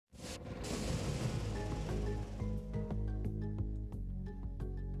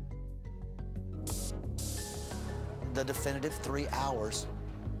the definitive 3 hours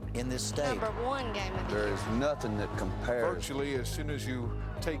in this state. #1 game of the year. There is nothing that compares. Virtually as soon as you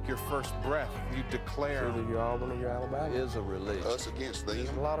take your first breath, you declare either you're Auburn or you're Alabama. It is a relief. Us against them.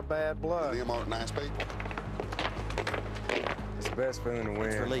 A lot of bad blood. Them aren't nice people. It's the best feeling to win.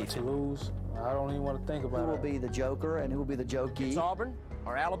 It's relief. To lose, I don't even want to think about it. Who will be the joker and who will be the jokey? It's Auburn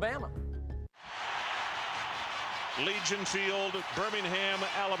or Alabama. Legion Field, Birmingham,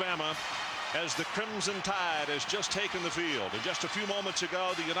 Alabama, as the Crimson Tide has just taken the field. And just a few moments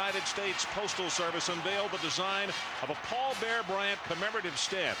ago, the United States Postal Service unveiled the design of a Paul Bear Bryant commemorative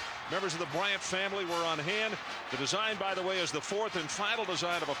stamp. Members of the Bryant family were on hand. The design, by the way, is the fourth and final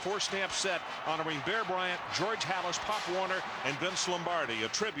design of a 4-stamp set honoring Bear Bryant, George Halas, Pop Warner, and Vince Lombardi, a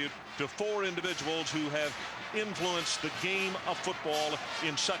tribute to 4 individuals who have influenced the game of football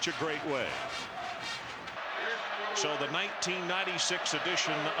in such a great way. So the 1996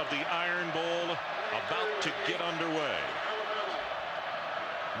 edition of the Iron Bowl about to get underway.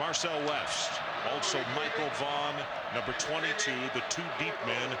 Marcel West, also Michael Vaughn, number 22, the 2 deep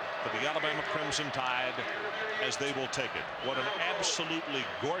men for the Alabama Crimson Tide as they will take it. What an absolutely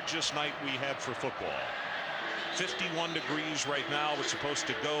gorgeous night we had for football. 51 degrees right now. It's supposed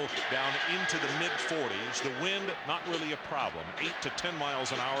to go down into the mid-40s. The wind, not really a problem. 8 to 10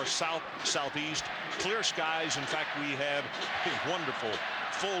 miles an hour, south-southeast. Clear skies. In fact, we have a wonderful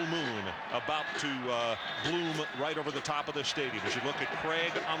full moon about to bloom right over the top of the stadium as you look at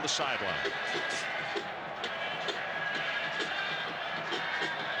Craig on the sideline.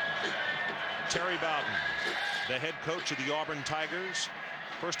 Terry Bowden, the head coach of the Auburn Tigers.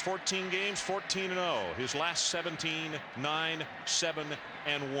 First 14 games, 14-0. His last 17, 9, 7,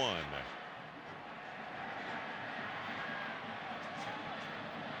 and 1.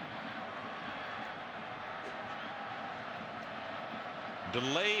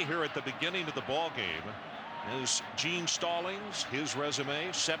 Delay here at the beginning of the ball game is Gene Stallings. His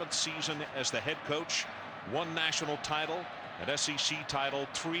resume, 7th season as the head coach, 1 national title, an SEC title,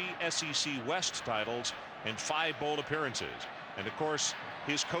 3 SEC West titles, and 5 bowl appearances. And of course,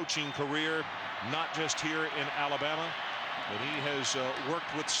 his coaching career, not just here in Alabama, but he has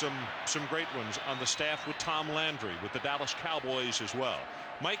worked with some great ones on the staff with Tom Landry, with the Dallas Cowboys as well.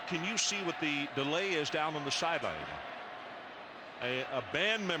 Mike, can you see what the delay is down on the sideline? A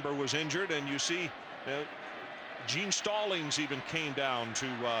band member was injured, and you see Gene Stallings even came down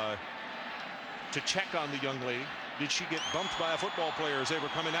to check on the young lady. Did she get bumped by a football player as they were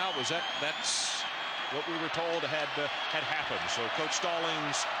coming out? That's what we were told had happened. So Coach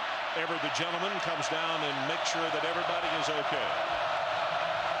Stallings, ever the gentleman, comes down and makes sure that everybody is okay.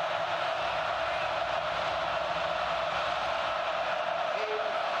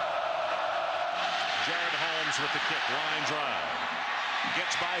 Jared Holmes with the kick, line drive.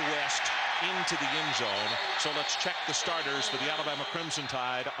 Gets by West into the end zone. So let's check the starters for the Alabama Crimson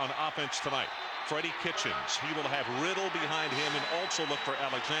Tide on offense tonight. Freddie Kitchens, he will have Riddle behind him, and also look for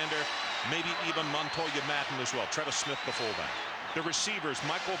Alexander, maybe even Montoya Madden as well. Trevor Smith, the fullback. The receivers,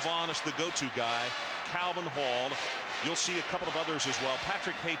 Michael Vaughn is the go-to guy. Calvin Hall. You'll see a couple of others as well.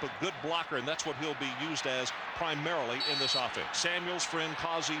 Patrick Hape, a good blocker, and that's what he'll be used as primarily in this offense. Samuels, Friend,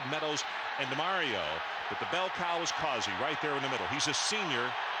 Causey, Meadows, and DeMario. But the bell cow is Causey right there in the middle. He's a senior,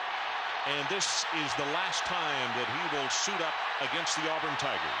 and this is the last time that he will suit up against the Auburn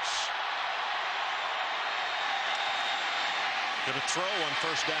Tigers. Going to throw on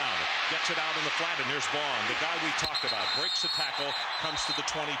first down. Gets it out in the flat, and there's Vaughn, the guy we talked about. Breaks the tackle, comes to the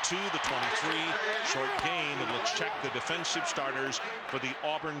 22, the 23. Short gain, and let's check the defensive starters for the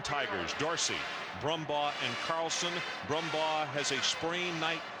Auburn Tigers. Dorsey, Brumbaugh, and Carlson. Brumbaugh has a sprained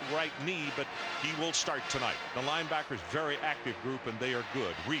right knee, but he will start tonight. The linebackers, very active group, and they are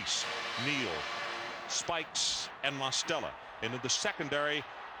good. Reese, Neal, Spikes, and Mostella. And in the secondary,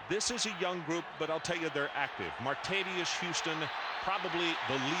 this is a young group, but I'll tell you they're active. Martavius Houston, probably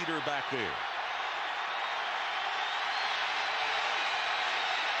the leader back there.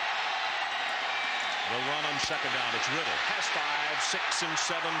 The run on second down. It's Riddle. Has 5, 6, and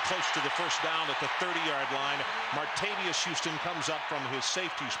 7, close to the first down at the 30-yard line. Martavius Houston comes up from his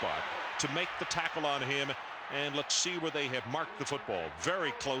safety spot to make the tackle on him. And let's see where they have marked the football.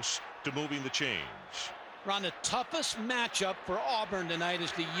 Very close to moving the chains. Ron, the toughest matchup for Auburn tonight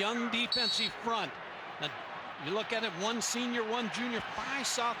is the young defensive front. Now, you look at it, 1 senior, 1 junior, 5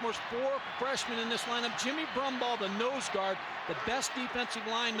 sophomores, 4 freshmen in this lineup. Jimmy Brumbaugh, the nose guard, the best defensive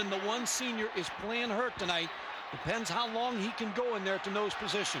lineman, the 1 senior, is playing hurt tonight. Depends how long he can go in there at the nose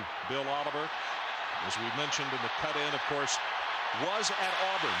position. Bill Oliver, as we mentioned in the cut-in, of course, was at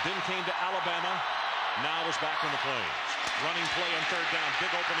Auburn, then came to Alabama, now is back in the Plains. Running play on third down, big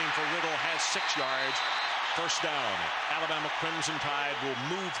opening for Riddle, has 6 yards. First down. Alabama Crimson Tide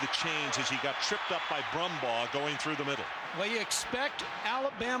will move the chains as he got tripped up by Brumbaugh going through the middle. Well, you expect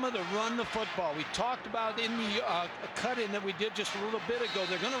Alabama to run the football. We talked about in the cut-in that we did just a little bit ago.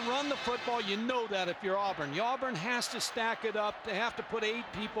 They're going to run the football. You know that if you're Auburn. Auburn has to stack it up. They have to put 8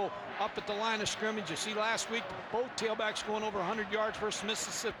 people up at the line of scrimmage. You see last week, both tailbacks going over 100 yards versus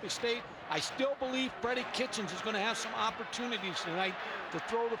Mississippi State. I still believe Freddie Kitchens is going to have some opportunities tonight to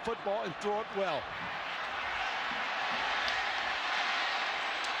throw the football and throw it well.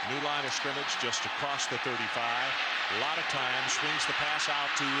 New line of scrimmage just across the 35. A lot of time. Swings the pass out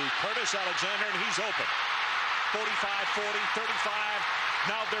to Curtis Alexander, and he's open. 45, 40, 35.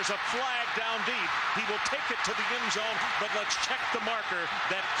 Now there's a flag down deep. He will take it to the end zone, but let's check the marker.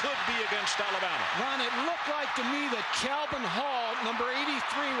 That could be against Alabama. Ron, it looked like to me that Calvin Hall, number 83,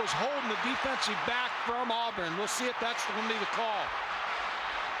 was holding the defensive back from Auburn. We'll see if that's going to be the call.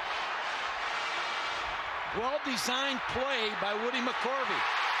 Well-designed play by Woody McCorvey.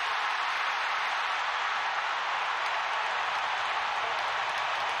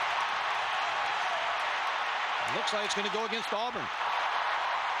 Looks like it's going to go against Auburn.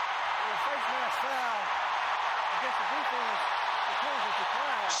 Face mask foul against the defense.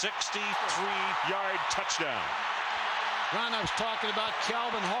 63-yard touchdown. Ron, I was talking about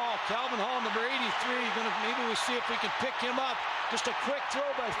Calvin Hall. Calvin Hall, number 83. Maybe we'll see if we can pick him up. Just a quick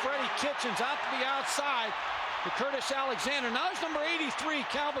throw by Freddie Kitchens out to the outside to Curtis Alexander. Now there's number 83,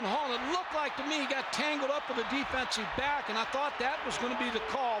 Calvin Hall. It looked like to me he got tangled up with the defensive back, and I thought that was going to be the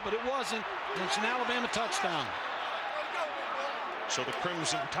call, but it wasn't. And it's an Alabama touchdown. So the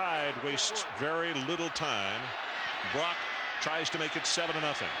Crimson Tide wastes very little time. Brock tries to make it 7-0. He's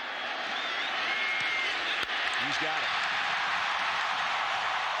got it.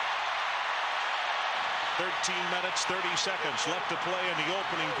 13 minutes, 30 seconds left to play in the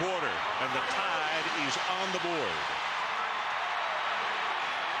opening quarter, and the Tide is on the board.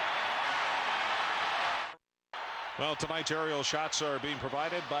 Well, tonight's aerial shots are being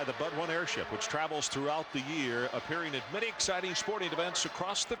provided by the Bud One Airship, which travels throughout the year, appearing at many exciting sporting events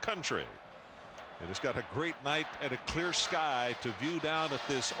across the country. It has got a great night and a clear sky to view down at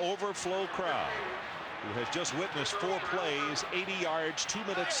this overflow crowd, who has just witnessed 4 plays, 80 yards, 2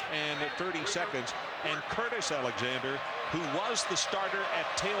 minutes and 30 seconds. And Curtis Alexander, who was the starter at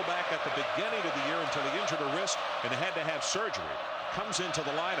tailback at the beginning of the year until he injured a wrist and had to have surgery, comes into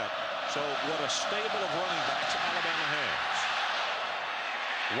the lineup. So what a stable of running backs Alabama has.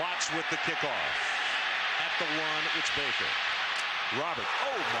 Watts with the kickoff. At the 1, it's Baker. Robert,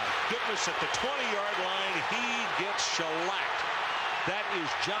 oh my goodness, at the 20-yard line, he gets shellacked. That is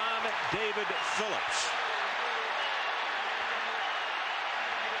John David Phillips.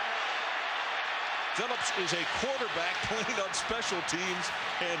 Phillips is a quarterback playing on special teams,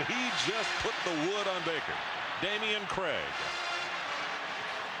 and he just put the wood on Baker. Damian Craig.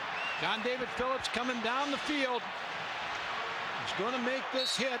 John David Phillips coming down the field. He's going to make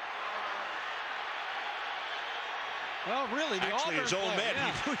this hit. Well, really, the Actually, Auburn his own man. Yeah.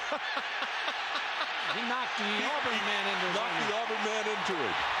 He knocked the Auburn man into it. Knocked the Auburn man into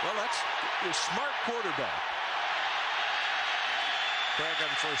it. Well, that's a smart quarterback. Craig on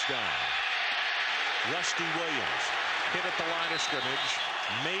first down. Rusty Williams hit at the line of scrimmage.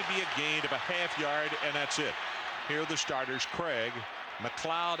 Maybe a gain of a half yard, and that's it. Here are the starters: Craig,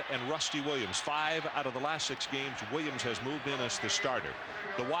 McLeod, and Rusty Williams. 5 out of the last 6 games, Williams has moved in as the starter.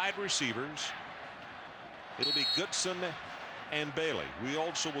 The wide receivers, it'll be Goodson and Bailey. We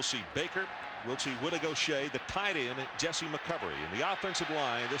also will see Baker. We'll see Whittago Shea, the tight end, Jesse McCovery. In the offensive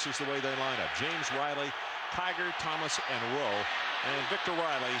line, this is the way they line up: James Riley, Tiger, Thomas, and Rowe. And Victor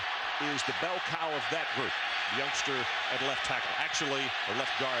Riley is the bell cow of that group. The youngster at left tackle. Actually, or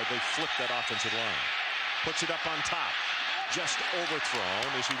left guard, they flipped that offensive line. Puts it up on top. Just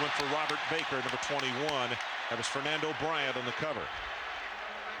overthrown as he went for Robert Baker, number 21. That was Fernando Bryant on the cover.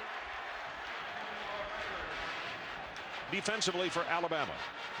 Defensively for Alabama: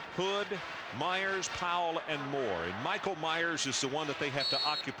 Hood, Myers, Powell, and Moore. And Michael Myers is the one that they have to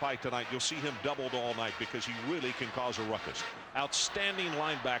occupy tonight. You'll see him doubled all night because he really can cause a ruckus. Outstanding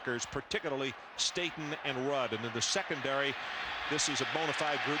linebackers, particularly Staten and Rudd. And in the secondary, this is a bona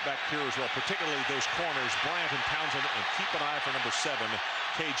fide group back here as well, particularly those corners, Bryant and Townsend. And keep an eye for number 7,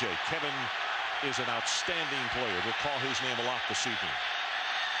 KJ. Kevin is an outstanding player. We'll call his name a lot this evening.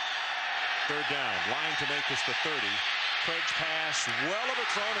 Third down, line to make this the 30. Craig's pass well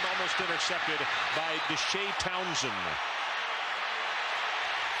overthrown and almost intercepted by Deshae Townsend.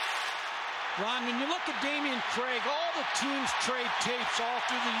 Ron, when you look at Damian Craig, all the teams trade tapes all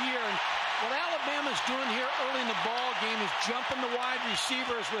through the year, and What Alabama's doing here early in the ball game is jumping the wide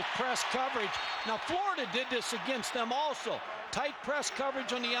receivers with press coverage. Now, Florida did this against them also. Tight press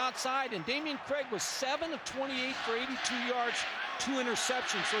coverage on the outside, and Damian Craig was 7 of 28 for 82 yards, 2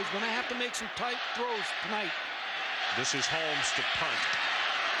 interceptions, so he's going to have to make some tight throws tonight. This is Holmes to punt.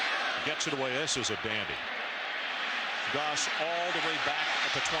 Gets it away. This is a dandy. Goss all the way back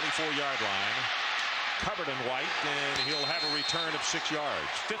at the 24-yard line. Covered in white, and he'll have a return of 6 yards.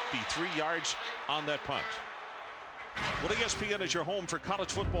 53 yards on that punt. Well, ESPN is your home for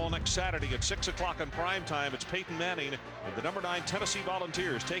college football next Saturday at 6 o'clock in prime time. It's Peyton Manning and the number 9 Tennessee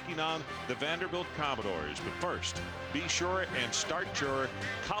Volunteers taking on the Vanderbilt Commodores. But first, be sure and start your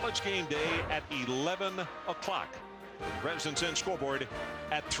college game day at 11 o'clock. The Residence Inn scoreboard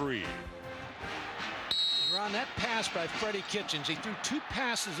at 3. Ron, that pass by Freddie Kitchens, he threw 2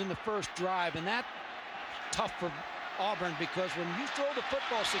 passes in the first drive, and that's tough for Auburn because when you throw the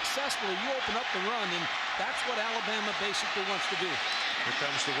football successfully, you open up the run, and that's what Alabama basically wants to do. Here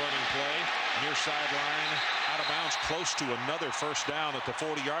comes the running play. Near sideline, out of bounds, close to another first down at the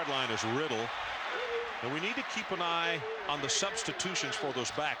 40-yard line is Riddle. And we need to keep an eye on the substitutions for those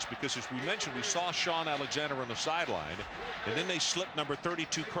backs because, as we mentioned, we saw Sean Alexander on the sideline, and then they slipped number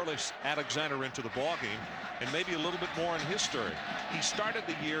 32 Curtis Alexander into the ballgame, and maybe a little bit more in his story. He started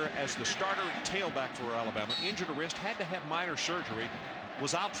the year as the starter tailback for Alabama, injured a wrist, had to have minor surgery,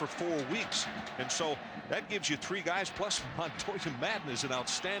 was out for 4 weeks, and so that gives you 3 guys, plus Montoya Madden is an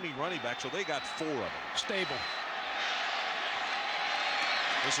outstanding running back, so they got 4 of them. Stable.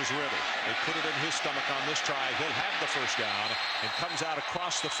 This is Riddle. They put it in his stomach on this try. He'll have the first down and comes out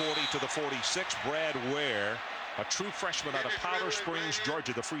across the 40 to the 46. Brad Ware, a true freshman out of Powder Springs,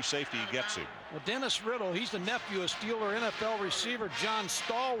 Georgia, the free safety, gets him. Well, Dennis Riddle, he's the nephew of Steeler NFL receiver John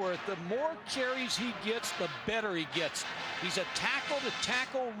Stallworth. The more carries he gets, the better he gets. He's a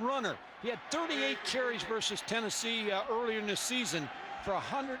tackle-to-tackle runner. He had 38 carries versus Tennessee earlier in the season for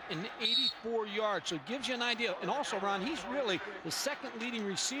 184 yards, so it gives you an idea. And also, Ron, he's really the second leading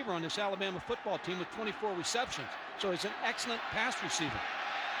receiver on this Alabama football team with 24 receptions, so he's an excellent pass receiver.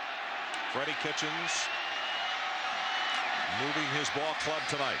 Freddie Kitchens moving his ball club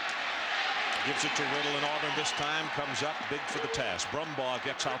tonight. Gives it to Riddle, and Auburn this time comes up big for the task. Brumbaugh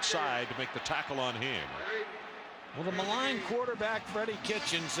gets outside to make the tackle on him. Well, the maligned quarterback, Freddie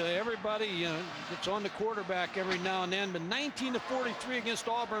Kitchens, everybody gets on the quarterback every now and then, but 19 to 43 against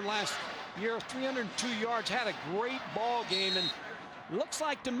Auburn last year, 302 yards, had a great ball game, and looks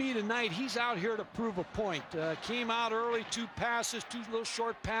like to me tonight he's out here to prove a point. Came out early, 2 passes, 2 little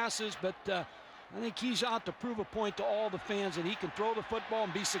short passes, but I think he's out to prove a point to all the fans that he can throw the football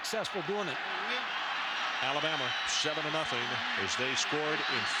and be successful doing it. Alabama 7-0 as they scored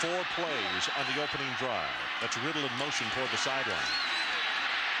in 4 plays on the opening drive. That's Riddle in motion toward the sideline.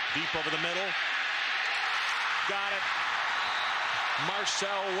 Deep over the middle. Got it.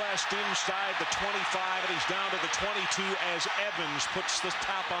 Marcel West inside the 25, and he's down to the 22 as Evans puts the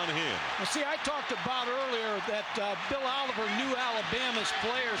top on him. Well, see, I talked about earlier that Bill Oliver knew Alabama's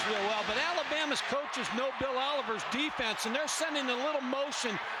players real well, but Alabama's coaches know Bill Oliver's defense, and they're sending a little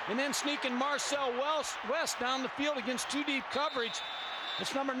motion and then sneaking Marcel West down the field against 2 deep coverage.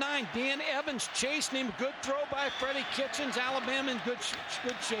 It's number 9, Dan Evans, chasing him. Good throw by Freddie Kitchens. Alabama in good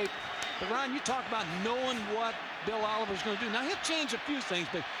shape. But, Ron, you talk about knowing what Bill Oliver's going to do. Now, he'll change a few things,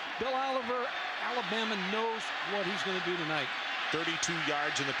 but Bill Oliver, Alabama knows what he's going to do tonight. 32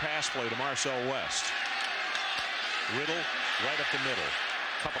 yards in the pass play to Marcel West. Riddle right up the middle.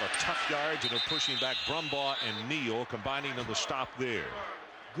 Couple of tough yards, and they're pushing back Brumbaugh and Neal, combining on the stop there.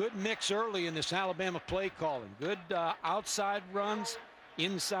 Good mix early in this Alabama play calling. Good outside runs,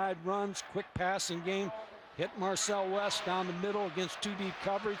 inside runs, quick passing game. Hit Marcel West down the middle against 2 deep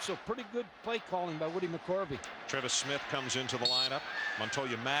coverage, so pretty good play calling by Woody McCorvey. Travis Smith comes into the lineup.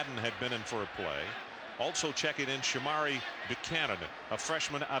 Montoya Madden had been in for a play. Also checking in Shamari Buchanan, a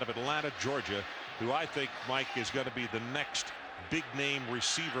freshman out of Atlanta, Georgia, who I think, Mike, is going to be the next big name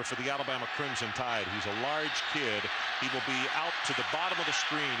receiver for the Alabama Crimson Tide. He's a large kid. He will be out to the bottom of the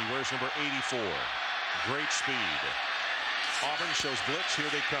screen. He wears number 84. Great speed. Auburn shows blitz.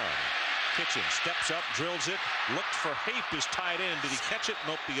 Here they come. Kitchen steps up, drills it, looked for Hape, is tied in. Did he catch it?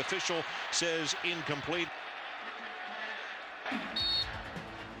 Nope, the official says incomplete.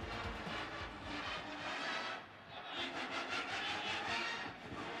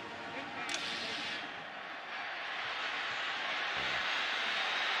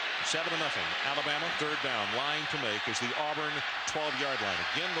 7-0. Alabama, 3rd down. Line to make is the Auburn 12-yard line.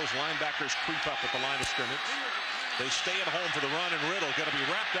 Again, those linebackers creep up at the line of scrimmage. They stay at home for the run, and Riddle going to be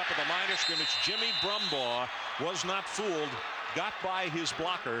wrapped up at the line of scrimmage. Jimmy Brumbaugh was not fooled. got by his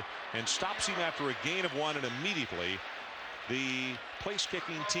blocker and stops him after a gain of 1, and immediately the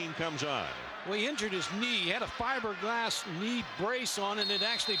place-kicking team comes on. Well, he injured his knee. He had a fiberglass knee brace on, and it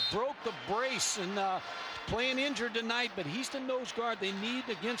actually broke the brace. And playing injured tonight, but he's the nose guard they need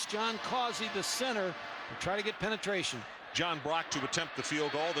against John Causey, the center, to try to get penetration. John Brock to attempt the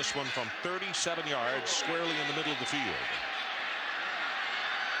field goal. This one from 37 yards, squarely in the middle of the field.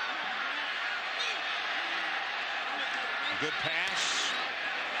 Good pass.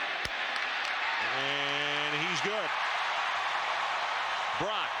 And he's good.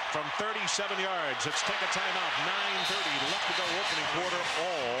 Brock from 37 yards. Let's take a timeout. 9:30 left to go, opening quarter.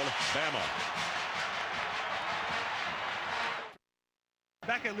 All Bama.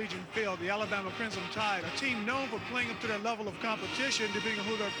 Back at Legion Field, the Alabama Crimson Tide, a team known for playing up to their level of competition, depending on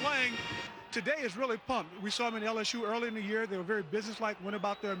who they're playing, today is really pumped. We saw them in LSU early in the year. They were very businesslike, went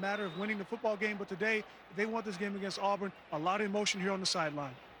about their matter of winning the football game. But today, they want this game against Auburn. A lot of emotion here on the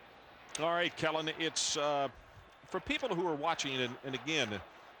sideline. All right, Kellen, it's for people who are watching it, and again,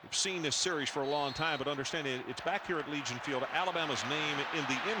 we've seen this series for a long time, but understand it's back here at Legion Field. Alabama's name in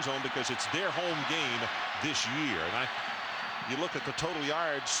the end zone because it's their home game this year. And you look at the total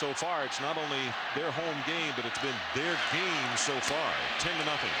yards so far, it's not only their home game, but it's been their game so far. 10-0.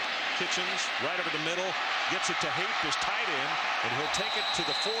 Kitchens right over the middle, gets it to Haight, his tight end, and he'll take it to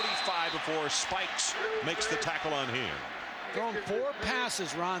the 45 before Spikes makes the tackle on him. Thrown 4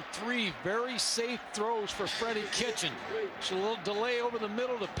 passes, Ron. 3 very safe throws for Freddie Kitchens. It's a little delay over the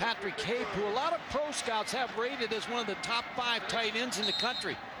middle to Patrick Haight, who a lot of pro scouts have rated as one of the top 5 tight ends in the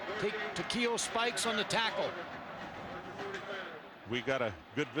country. Take Takeo Spikes on the tackle. We got a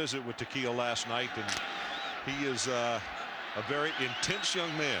good visit with Takeo last night, and he is a very intense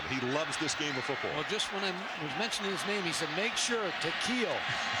young man. He loves this game of football. Well, just when I was mentioning his name, he said, make sure Takeo.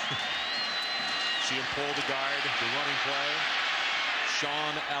 See him pull the guard, the running play.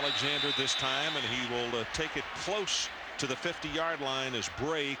 Sean Alexander this time, and he will take it close to the 50-yard line as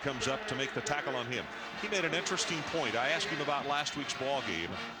Bray comes up to make the tackle on him. He made an interesting point. I asked him about last week's ball game,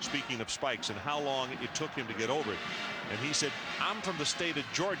 speaking of Spikes, and how long it took him to get over it. And he said, I'm from the state of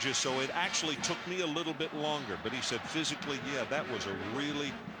Georgia, so it actually took me a little bit longer. But he said physically, yeah, that was a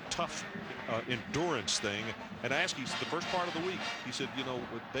really tough endurance thing. And I asked him, the first part of the week, he said, you know,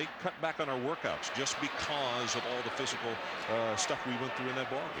 they cut back on our workouts just because of all the physical stuff we went through in that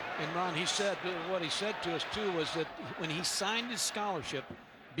ball game. And Ron, he said, what he said to us too was that when he signed his scholarship,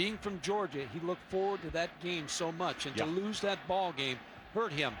 being from Georgia, he looked forward to that game so much, and to lose that ball game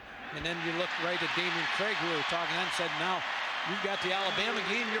hurt him. And then you look right at Damian Craig, who we were talking and said, now you've got the Alabama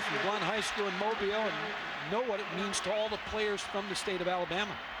game, you're from Glenn High School in Mobile, and know what it means to all the players from the state of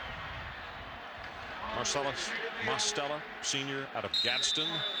Alabama. Marcellus Mostella, senior out of Gadsden.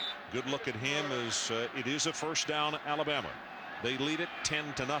 Good look at him as it is a first down, Alabama. They lead it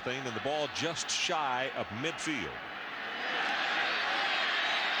 10-0, and the ball just shy of midfield.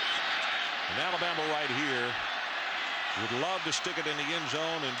 And Alabama right here would love to stick it in the end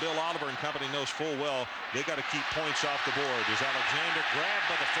zone, and Bill Oliver and company knows full well they got to keep points off the board. As Alexander grabbed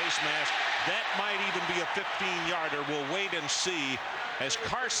by the face mask, that might even be a 15-yarder. We'll wait and see, as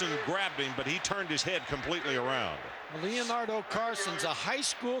Carson grabbed him, but he turned his head completely around. Leonardo Carson's a high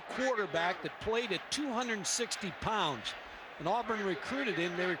school quarterback that played at 260 pounds. And Auburn recruited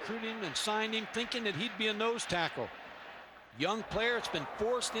him. They recruited him and signed him thinking that he'd be a nose tackle. Young player, it's been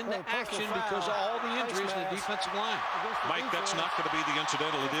forced into action because of all the injuries in the defensive line. Mike, that's not going to be the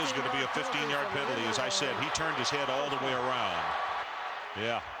incidental. It is going to be a 15-yard penalty. As I said, he turned his head all the way around.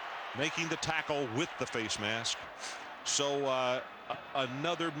 Yeah, making the tackle with the face mask. So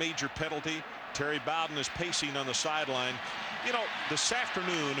another major penalty. Terry Bowden is pacing on the sideline. You know, this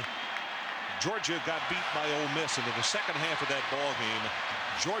afternoon, Georgia got beat by Ole Miss, and in the second half of that ball game,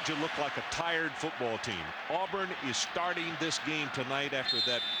 Georgia looked like a tired football team. Auburn is starting this game tonight after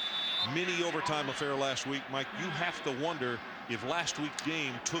that mini overtime affair last week. Mike, you have to wonder if last week's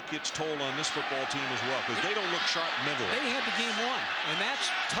game took its toll on this football team as well, because they don't look sharp mentally. They had the game won, and that's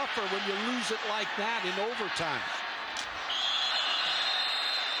tougher when you lose it like that in overtime.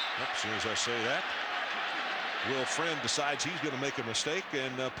 As soon as I say that, Will Friend decides he's going to make a mistake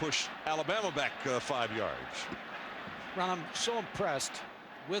and push Alabama back 5 yards. Ron, I'm so impressed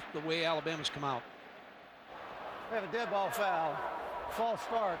with the way Alabama's come out. We have a dead ball foul. False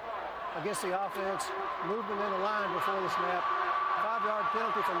start against the offense. Movement in the line before the snap. 5-yard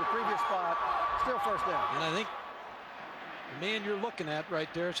penalty from the previous spot. Still first down. And I think the man you're looking at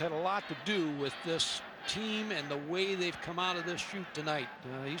right there has had a lot to do with this team and the way they've come out of this shoot tonight.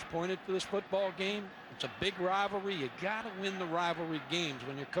 He's pointed for this football game. It's a big rivalry. You got to win the rivalry games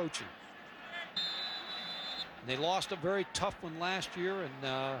when you're coaching. They lost a very tough one last year, and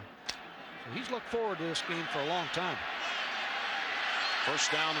so he's looked forward to this game for a long time.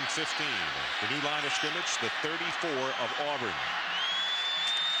 First down and 15. The new line of scrimmage, the 34 of Auburn.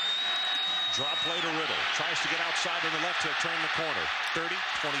 Drop play to Riddle. Tries to get outside to the left. He'll turn the corner. 30,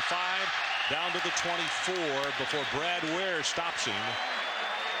 25, down to the 24 before Brad Ware stops him.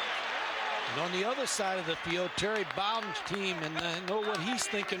 And on the other side of the field, Terry Bowden's team, and I know what he's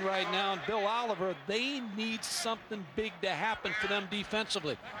thinking right now, and Bill Oliver, they need something big to happen for them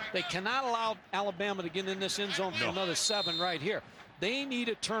defensively. They cannot allow Alabama to get in this end zone for another 7 right here. They need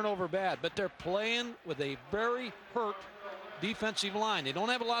a turnover bad, but they're playing with a very hurt defensive line. They don't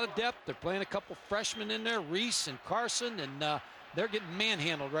have a lot of depth. They're playing a couple freshmen in there, Reese and Carson, and they're getting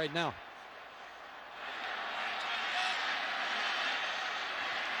manhandled right now.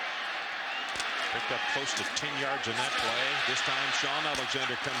 Picked up close to 10 yards in that play. This time Sean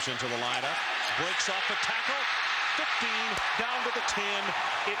Alexander comes into the lineup. Breaks off the tackle. 15 down to the 10.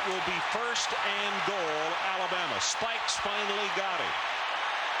 It will be first and goal, Alabama. Spikes finally got it.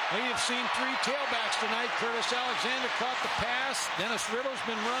 Well, you've seen 3 tailbacks tonight. Curtis Alexander caught the pass. Dennis Riddle's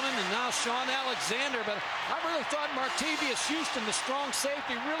been running, and now Sean Alexander. But I really thought Martavius Houston, the strong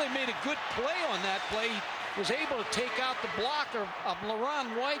safety, really made a good play on that play. He was able to take out the blocker of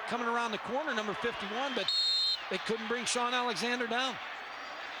LaRon White coming around the corner, number 51, but they couldn't bring Sean Alexander down.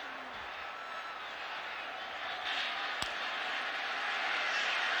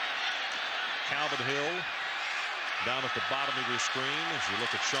 Calvin Hill down at the bottom of your screen as you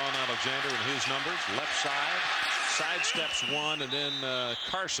look at Sean Alexander and his numbers. Left side, sidesteps one, and then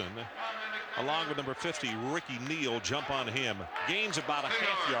Carson, along with number 50, Ricky Neal, jump on him. Gains about a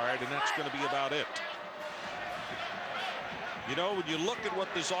half yard, and that's going to be about it. You know, when you look at what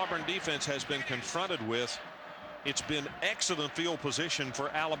this Auburn defense has been confronted with, it's been excellent field position for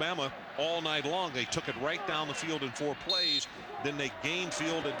Alabama all night long. They took it right down the field in 4 plays. Then they gained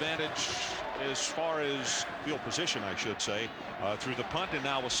field advantage as far as field position, I should say, through the punt and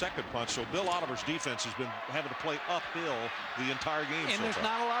now a second punt. So Bill Oliver's defense has been having to play uphill the entire game. And there's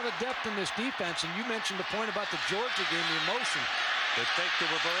not a lot of depth in this defense. And you mentioned the point about the Georgia game, the emotion. They fake the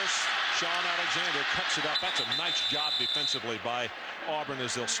reverse. Sean Alexander cuts it up. That's a nice job defensively by Auburn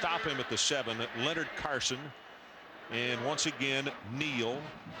as they'll stop him at the 7. Leonard Carson. And once again, Neal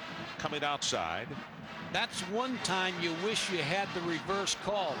coming outside. That's one time you wish you had the reverse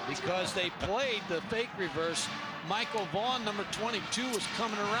called, because they played the fake reverse. Michael Vaughn, number 22, was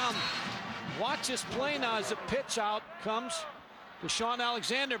coming around. Watch this play now as the pitch out comes to Sean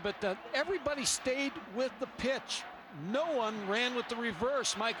Alexander, but everybody stayed with the pitch. No one ran with the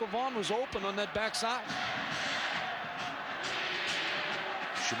reverse. Michael Vaughn was open on that backside.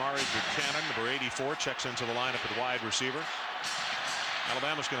 Shamari Buchanan, number 84, checks into the lineup at wide receiver.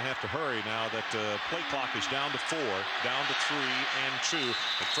 Alabama's going to have to hurry now that play clock is down to 4, down to 3 and 2.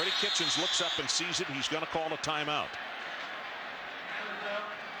 And Freddie Kitchens looks up and sees it. He's going to call a timeout.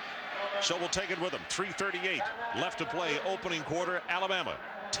 So we'll take it with him. 3:38 left to play, opening quarter. Alabama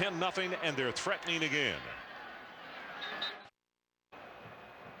 10-0, and they're threatening again.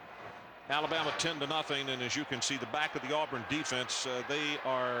 Alabama 10-0, and as you can see, the back of the Auburn defense, they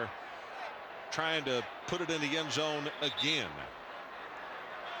are trying to put it in the end zone again.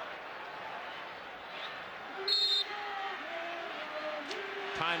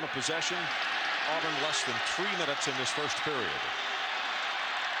 Time of possession, Auburn less than 3 minutes in this first period.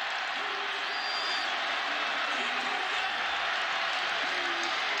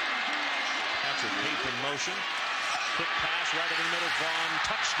 Patrick Heath in motion. Quick pass right in the middle. Vaughn,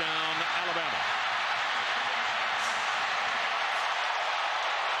 touchdown, Alabama.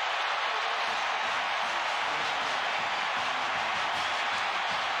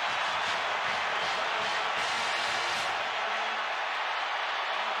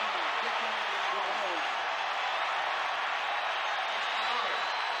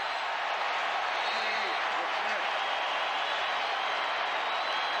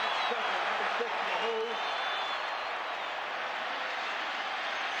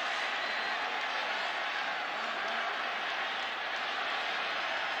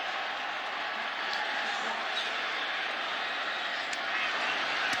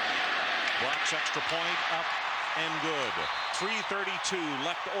 Blocks extra point up and good. 3:32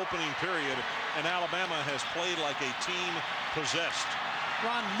 left opening period, and Alabama has played like a team possessed.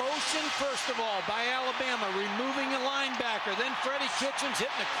 Ron, motion first of all by Alabama, removing a linebacker. Then Freddie Kitchens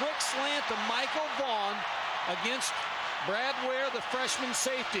hitting a quick slant to Michael Vaughn against Brad Ware, the freshman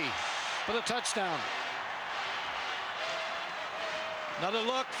safety, for the touchdown. Another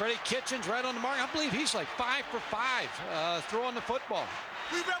look, Freddie Kitchens right on the mark. I believe he's like 5 for 5 throwing the football.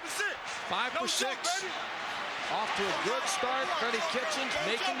 We represent. 5 for 6. Off to a good start. Freddie Kitchens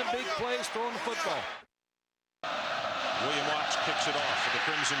making the big plays, throwing the football. William Watts kicks it off for the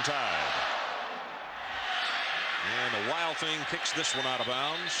Crimson Tide. And the Wild Thing kicks this one out of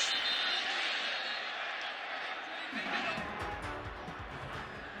bounds.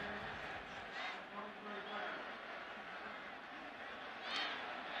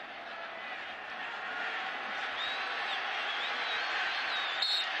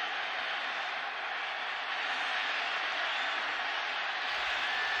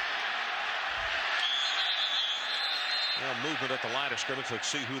 Movement at the line of scrimmage. Let's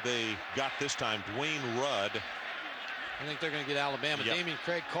see who they got this time. Dwayne Rudd. I think they're going to get Alabama. Yep. Damian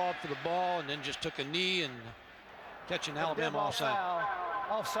Craig called for the ball and then just took a knee and catching Alabama offside.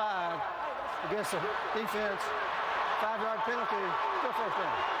 Offside against the defense. 5-yard penalty. Still first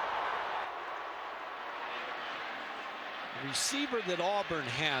down. The receiver that Auburn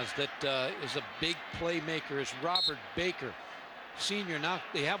has that is a big playmaker is Robert Baker, Senior. Now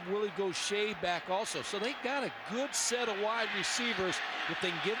they have Willie Gaucher back also, so they got a good set of wide receivers if they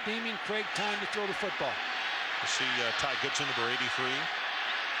can give Damian Craig time to throw the football. You see Ty Goodson, number 83.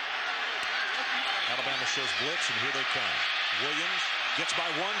 Alabama shows blitz, and here they come. Williams gets by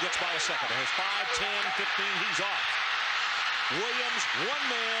one, gets by a second. It has 5, 10, 15. He's off. Williams, one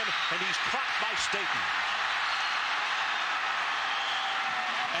man, and he's caught by Staten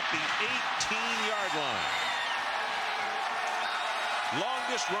at the 18-yard line.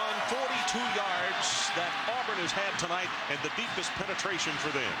 Longest run, 42 yards that Auburn has had tonight, and the deepest penetration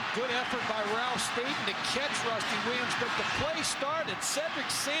for them. Good effort by Ralph Staten to catch Rusty Williams, but the play started.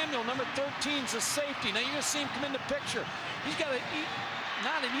 Cedric Samuel, number 13, is a safety. Now you're going to see him come in the picture. He's got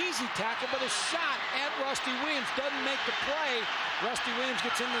not an easy tackle, but a shot at Rusty Williams. Doesn't make the play. Rusty Williams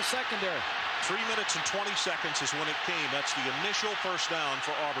gets into the secondary. 3 minutes and 20 seconds is when it came. That's the initial first down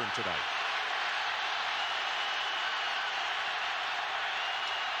for Auburn tonight.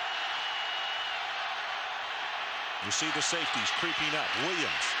 You see the safeties creeping up.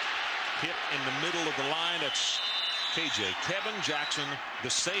 Williams hit in the middle of the line. It's KJ. Kevin Jackson, the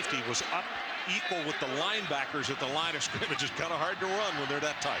safety, was up equal with the linebackers at the line of scrimmage. It's kind of hard to run when they're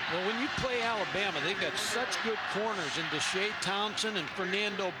that tight. Well, when you play Alabama, they've got such good corners in Deshae Townsend and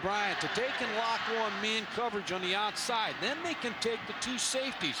Fernando Bryant to take and lock one man coverage on the outside. Then they can take the two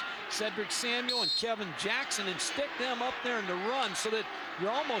safeties, Cedric Samuel and Kevin Jackson, and stick them up there in the run so that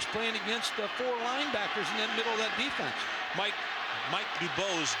you're almost playing against the 4 linebackers in that middle of that defense. Mike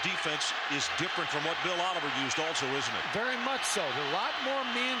DuBois' defense is different from what Bill Oliver used also, isn't it? Very much so. There's a lot more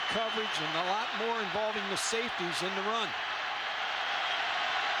man coverage and a lot more involving the safeties in the run.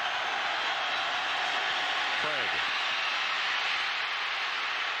 Craig.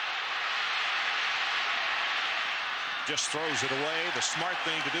 Just throws it away. The smart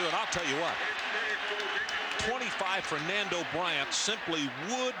thing to do. And I'll tell you what. 25 Fernando Bryant simply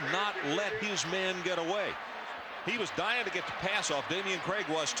would not let his men get away. He was dying to get the pass off. Damian Craig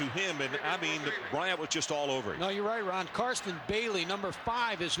was to him, and I mean, Bryant was just all over him. No, you're right, Ron. Karsten Bailey, number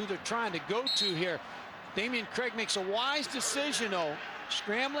 5, is who they're trying to go to here. Damian Craig makes a wise decision, though.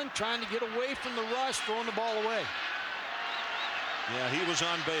 Scrambling, trying to get away from the rush, throwing the ball away. Yeah, he was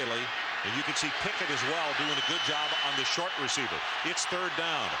on Bailey, and you can see Pickett as well doing a good job on the short receiver. It's third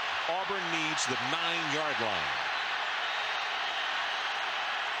down. Auburn needs the 9-yard line.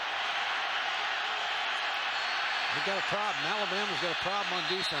 They've got a problem. Alabama's got a problem on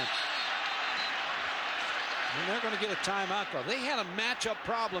defense. And they're going to get a timeout call. They had a matchup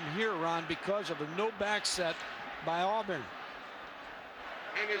problem here, Ron, because of a no-back set by Auburn.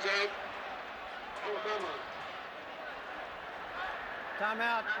 Time is out. Alabama.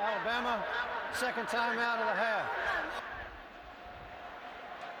 Timeout, Alabama. Second timeout of the half.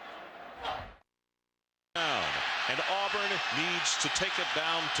 Down. And Auburn needs to take it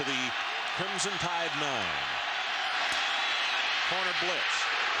down to the Crimson Tide 9. Corner blitz.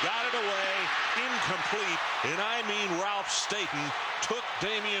 Got it away. Incomplete. And I mean Ralph Staten took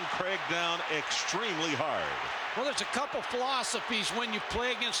Damian Craig down extremely hard. Well, there's a couple philosophies when you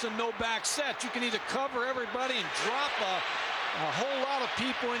play against a no-back set. You can either cover everybody and drop a whole lot of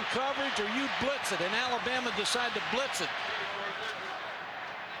people in coverage, or you blitz it. And Alabama decided to blitz it.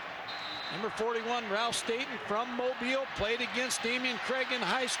 Number 41, Ralph Staten from Mobile, played against Damian Craig in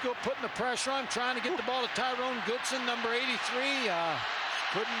high school, putting the pressure on, trying to get the ball to Tyrone Goodson, number 83.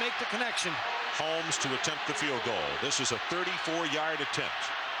 Couldn't make the connection. Holmes to attempt the field goal. This is a 34-yard attempt.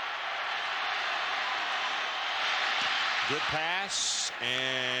 Good pass,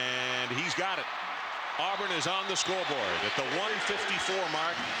 and he's got it. Auburn is on the scoreboard at the 1:54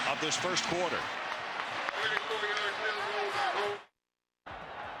 mark of this first quarter.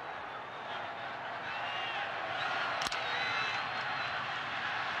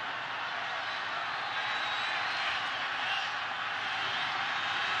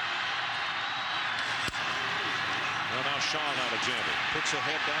 Sean Alexander puts the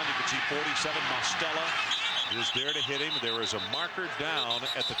head down. You can see 47 Mostella is there to hit him. There is a marker down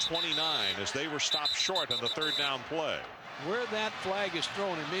at the 29 as they were stopped short on the third down play. Where that flag is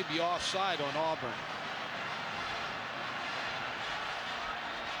thrown, it may be offside on Auburn.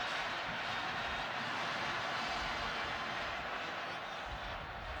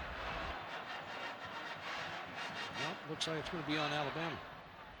 Well, looks like it's going to be on Alabama.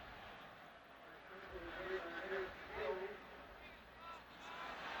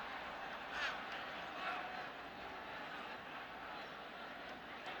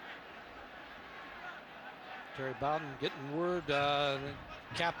 Terry Bowden getting word. The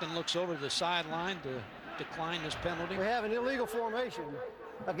captain looks over to the sideline to decline this penalty. We have an illegal formation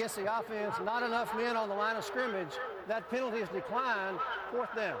against the offense. Not enough men on the line of scrimmage. That penalty is declined.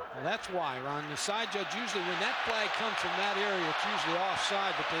 Fourth down. Well, that's why, Ron. The side judge usually, when that flag comes from that area, it's usually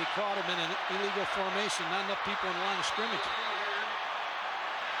offside, but they caught him in an illegal formation. Not enough people in the line of scrimmage.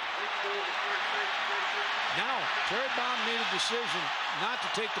 Now, Terry Bowden made a decision not to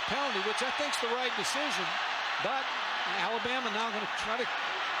take the penalty, which I think is the right decision. But Alabama now going to try to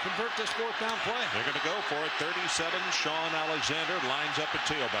convert this fourth down play. They're going to go for it. 37, Sean Alexander lines up at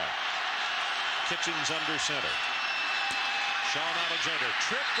tailback. Kitchens under center. Sean Alexander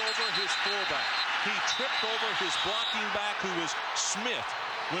tripped over his fullback. He tripped over his blocking back, who was Smith.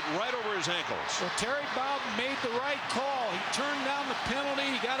 Went right over his ankles. Well, Terry Bowden made the right call. He turned down the penalty.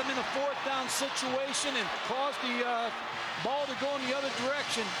 He got him in a fourth down situation and caused the ball to go in the other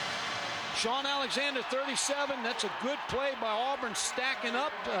direction. Sean Alexander, 37. That's a good play by Auburn, stacking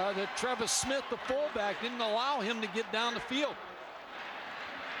up. Travis Smith, the fullback, didn't allow him to get down the field.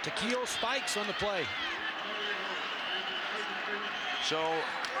 Takeo spikes on the play. So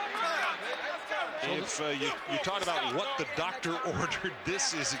if you talk about what the doctor ordered,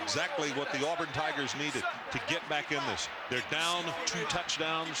 this is exactly what the Auburn Tigers needed to get back in this. They're down 2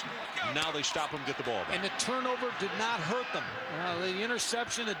 touchdowns. Now they stop them, get the ball back. And the turnover did not hurt them. The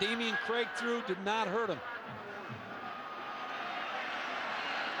interception that Damian Craig threw did not hurt him.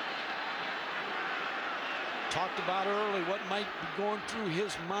 Talked about early what might be going through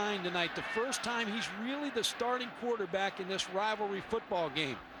his mind tonight. The first time he's really the starting quarterback in this rivalry football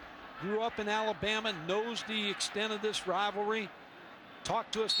game. Grew up in Alabama, knows the extent of this rivalry.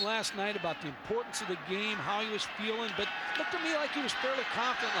 Talked to us last night about the importance of the game, how he was feeling, but looked to me like he was fairly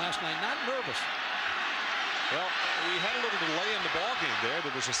confident last night, not nervous. Well, we had a little delay in the ball game there.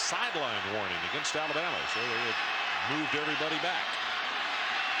 There was a sideline warning against Alabama, so they had moved everybody back.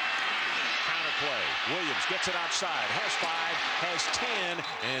 Play. Williams gets it outside, has 5, has 10,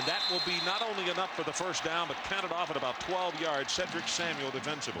 and that will be not only enough for the first down, but counted off at about 12 yards. Cedric Samuel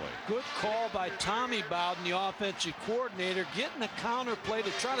defensively. Good call by Tommy Bowden, the offensive coordinator, getting a counter play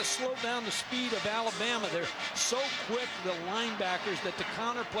to try to slow down the speed of Alabama. They're so quick, the linebackers, that the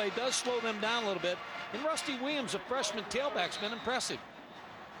counter play does slow them down a little bit. And Rusty Williams, a freshman tailback's been impressive.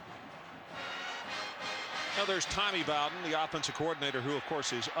 Now there's Tommy Bowden, the offensive coordinator, who of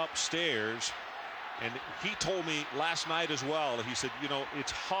course is upstairs. And he told me last night as well, he said, you know,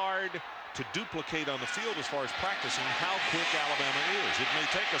 it's hard to duplicate on the field as far as practicing how quick Alabama is. It may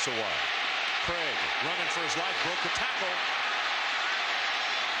take us a while. Craig running for his life, broke the tackle.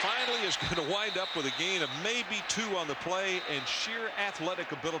 Finally is going to wind up with a gain of maybe 2 on the play, and sheer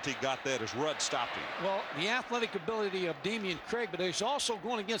athletic ability got that as Rudd stopped him. Well, the athletic ability of Damian Craig, but he's also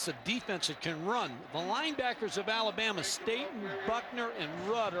going against a defense that can run. The linebackers of Alabama, Staten, Buckner, and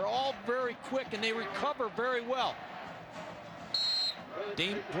Rudd, are all very quick, and they recover very well.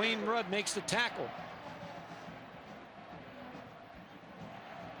 Dwayne Rudd makes the tackle.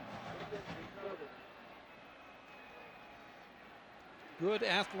 Good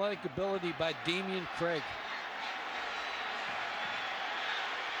athletic ability by Damian Craig.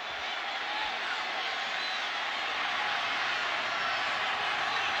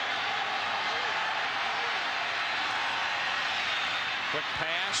 Quick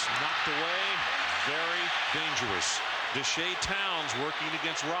pass, knocked away, very dangerous. Deshae Towns working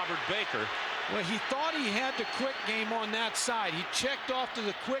against Robert Baker. Well, he thought he had the quick game on that side. He checked off to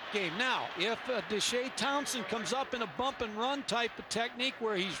the quick game. Now, if Deshae Townsend comes up in a bump and run type of technique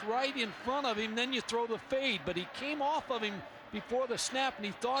where he's right in front of him, then you throw the fade. But he came off of him before the snap, and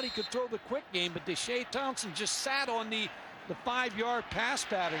he thought he could throw the quick game. But Deshae Townsend just sat on the 5-yard pass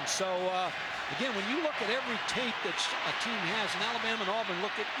pattern. So, again, when you look at every tape that a team has, and Alabama and Auburn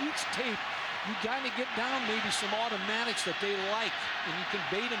look at each tape, you got to get down maybe some automatics that they like, and you can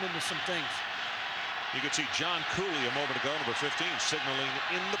bait them into some things. You can see John Cooley a moment ago, number 15, signaling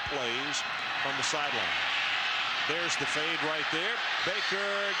in the plays from the sideline. There's the fade right there.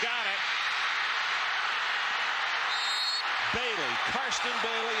 Baker got it. Bailey, Karsten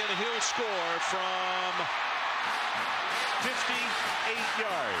Bailey, and he'll score from 58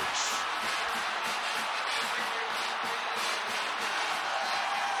 yards.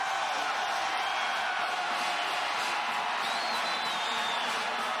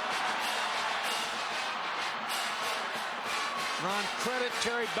 Ron, credit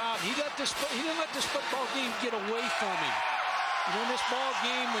Terry Bowden. He didn't let this football game get away from him. In this ball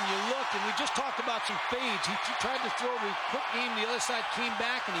game, when you look, and we just talked about some fades, he tried to throw the quick game, the other side came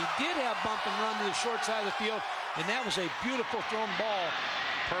back, and he did have bump and run to the short side of the field, and that was a beautiful thrown ball.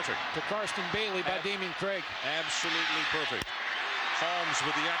 Perfect. To Karsten Bailey by Damian Craig. Absolutely perfect. Holmes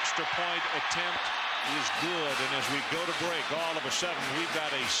with the extra point attempt is good, and as we go to break, all of a sudden we've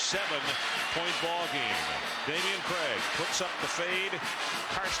got a 7-point ball game. Damian Craig puts up the fade.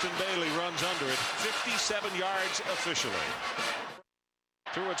 Karsten Bailey runs under it. 57 yards officially.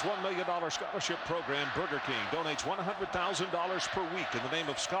 Through its $1 million scholarship program, Burger King donates $100,000 per week in the name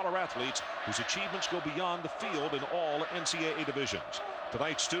of scholar athletes whose achievements go beyond the field in all NCAA divisions.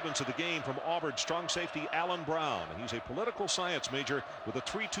 Tonight's students of the game from Auburn, strong safety Alan Brown. He's a political science major with a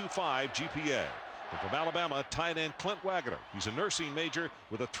 3.25 GPA. And from Alabama, tight end Clint Wagner. He's a nursing major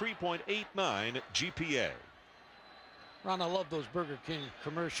with a 3.89 GPA. Ron, I love those Burger King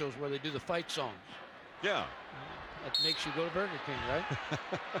commercials where they do the fight songs. Yeah. That makes you go to Burger King, right?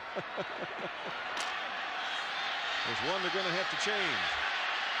 There's one they're going to have to change.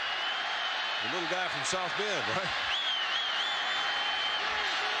 The little guy from South Bend, right?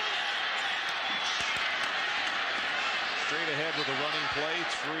 Straight ahead with a running play,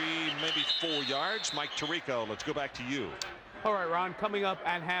 3, maybe 4 yards. Mike Tirico, let's go back to you. All right, Ron, coming up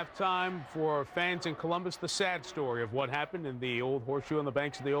at halftime for fans in Columbus, the sad story of what happened in the old horseshoe on the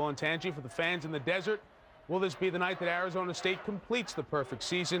banks of the Olentangy. For the fans in the desert, will this be the night that Arizona State completes the perfect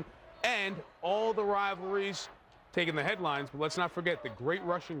season and all the rivalries taking the headlines? But let's not forget the great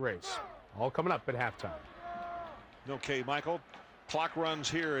rushing race, all coming up at halftime. Okay, Michael. Clock runs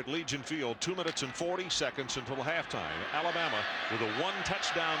here at Legion Field, 2 minutes and 40 seconds until halftime. Alabama with a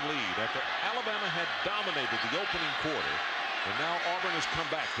 1-touchdown lead after Alabama had dominated the opening quarter. And now Auburn has come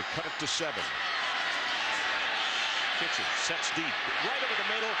back to cut it to 7. Kitchen sets deep, right over the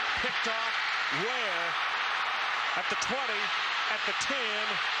middle, picked off. Ware at the 20, at the 10.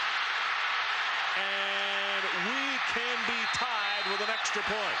 And we can be tied with an extra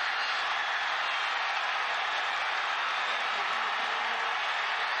point.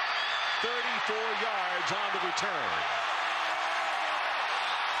 .34 yards on the return.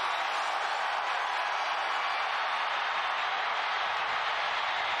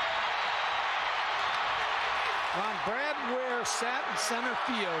 Ron, Brad Ware sat in center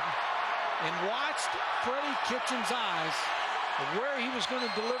field and watched Freddie Kitchens' eyes of where he was going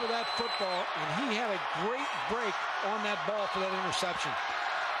to deliver that football, and he had a great break on that ball for that interception.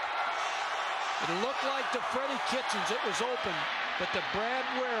 It looked like to Freddie Kitchens it was open, but to Brad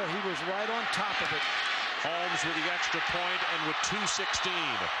Ware, he was right on top of it. Holmes with the extra point, and with 2:16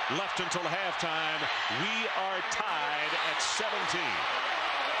 left until halftime, we are tied at 17.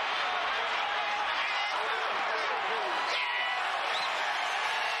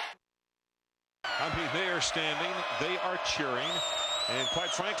 I mean, they are standing, they are cheering, and quite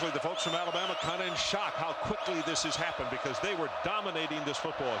frankly, the folks from Alabama kind of in shock how quickly this has happened because they were dominating this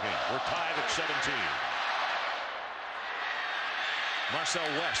football game. We're tied at 17. Marcel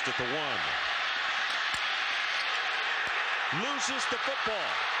West at the 1. Loses the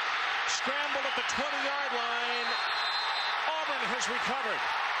football. Scramble at the 20-yard line. Auburn has recovered.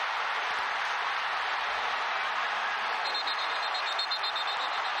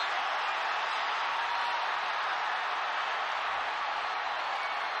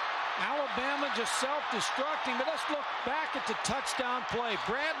 Alabama just self-destructing, but let's look back at the touchdown play.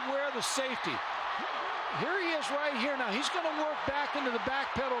 Brad Ware, the safety. Here he is right here now. He's going to work back into the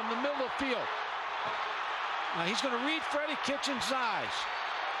back pedal in the middle of the field. Now he's going to read Freddie Kitchens' eyes.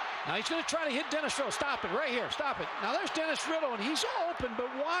 Now he's going to try to hit Dennis Riddle. Stop it right here. Stop it. Now there's Dennis Riddle, and he's open,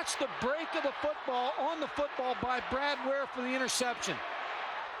 but watch the break of the football on the football by Brad Ware for the interception.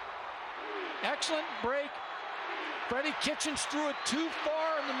 Excellent break. Freddie Kitchens threw it too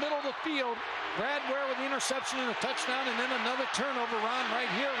far in the middle of the field. Brad Ware with the interception and a touchdown, and then another turnover. Ron,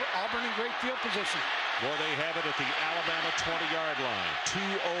 right here, Auburn in great field position. Well, they have it at the Alabama 20-yard line.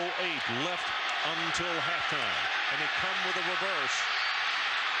 2:08 left until halftime. And they come with a reverse.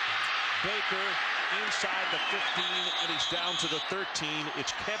 Baker inside the 15, and he's down to the 13.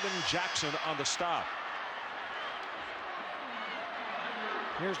 It's Kevin Jackson on the stop.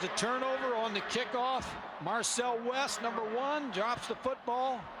 Here's the turnover on the kickoff. Marcel West, number 1, drops the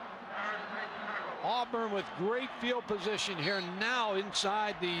football. Auburn with great field position here now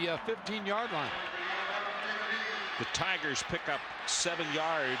inside the 15-yard line. The Tigers pick up 7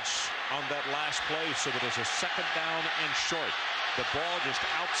 yards on that last play, so it is a 2nd down and short. The ball just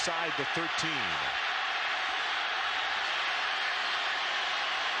outside the 13.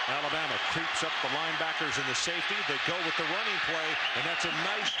 Alabama creeps up the linebackers and the safety. They go with the running play, and that's a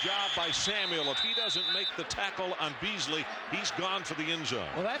nice job by Samuel. If he doesn't make the tackle on Beasley, he's gone for the end zone.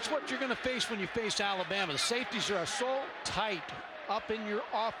 Well, that's what you're going to face when you face Alabama. The safeties are so tight up in your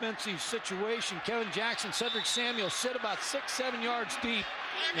offensive situation. Kevin Jackson, Cedric Samuel sit about 6-7 yards deep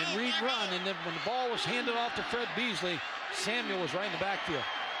and read run, and then when the ball was handed off to Fred Beasley, Samuel was right in the backfield.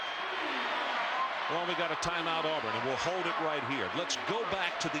 Well, we got a timeout, Auburn, and we'll hold it right here. Let's go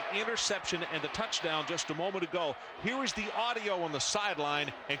back to the interception and the touchdown just a moment ago. Here is the audio on the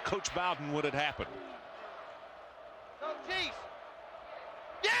sideline and Coach Bowden when it happened. Go Chiefs!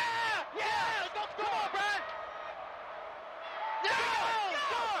 Yeah! Yeah! Go, come on, Brad! Yeah! Go!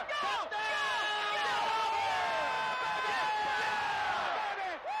 Score! Touchdown!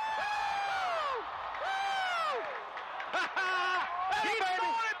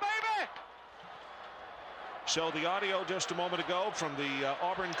 So the audio just a moment ago from the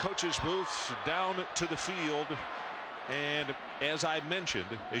Auburn coach's booth down to the field. And as I mentioned,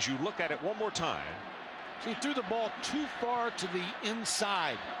 as you look at it one more time. He threw the ball too far to the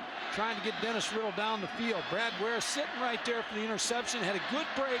inside, trying to get Dennis Riddle down the field. Brad Ware sitting right there for the interception, had a good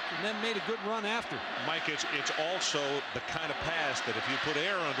break, and then made a good run after. Mike, it's also the kind of pass that if you put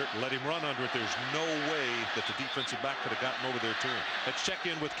air under it and let him run under it, there's no way that the defensive back could have gotten over there to him. Let's check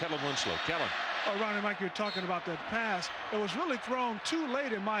in with Kellen Winslow. Kellen. Oh, Ronnie, Mike, you're talking about that pass. It was really thrown too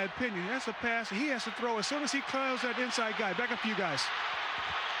late, in my opinion. That's a pass he has to throw as soon as he clears that inside guy. Back up to you guys.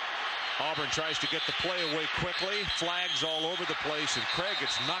 Auburn tries to get the play away quickly. Flags all over the place, and Craig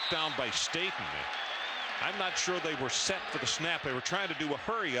gets knocked down by Staten. I'm not sure they were set for the snap. They were trying to do a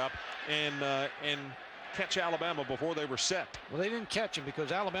hurry up and catch Alabama before they were set. Well, they didn't catch him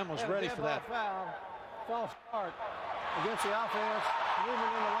because Alabama was ready for that. False start against the offense.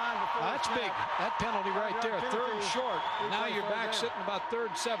 Movement in the line before that's big. That penalty right there. 3rd and short. Now you're back sitting about 3rd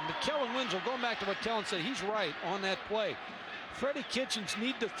and 7. But Kellen Winslow, going back to what Kellen said, he's right on that play. Freddie Kitchens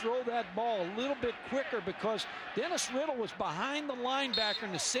need to throw that ball a little bit quicker because Dennis Riddle was behind the linebacker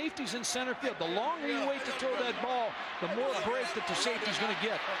and the safety's in center field. The longer you wait to throw that ball, the more break that the safety's going to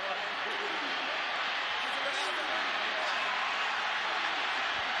get.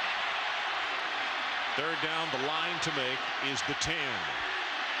 Third down, the line to make is the 10.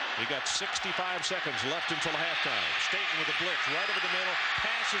 You got 65 seconds left until halftime. Staten with a blitz right over the middle.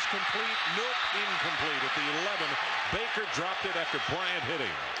 Pass is complete. Nope, incomplete at the 11. Baker dropped it after Bryant hit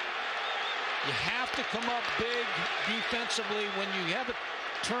him. You have to come up big defensively when you have a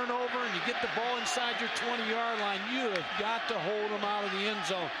turnover and you get the ball inside your 20-yard line. You have got to hold them out of the end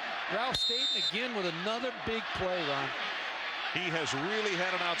zone. Ralph Staten again with another big play, Ron. He has really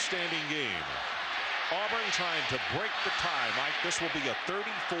had an outstanding game. Auburn trying to break the tie. Mike, this will be a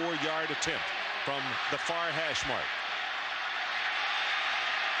 34-yard attempt from the far hash mark.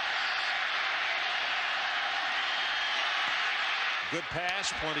 Good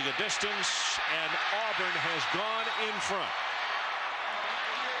pass, plenty of distance, and Auburn has gone in front.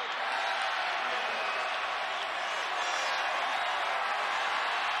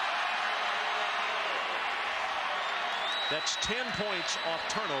 That's 10 points off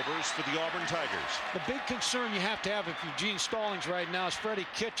turnovers for the Auburn Tigers. The big concern you have to have if you're Gene Stallings right now is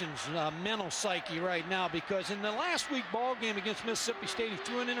Freddie Kitchens' mental psyche right now, because in the last week ball game against Mississippi State, he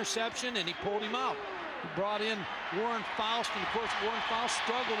threw an interception and he pulled him out. He brought in Warren Faust, and of course Warren Faust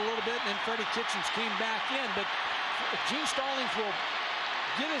struggled a little bit, and then Freddie Kitchens came back in. But Gene Stallings will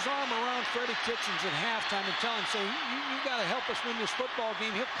get his arm around Freddie Kitchens at halftime and tell him, say, you got to help us win this football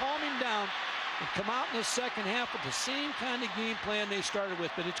game. He'll calm him down and come out in the second half with the same kind of game plan they started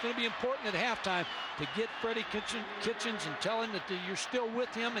with. But it's going to be important at halftime to get Freddie Kitchens and tell him that you're still with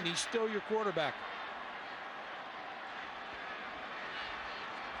him and he's still your quarterback.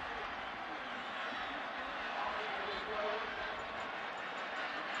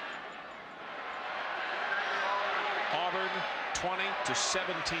 Auburn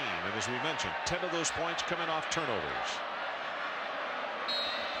 20-17, and as we mentioned, 10 of those points coming off turnovers.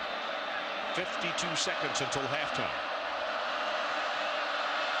 52 seconds until halftime.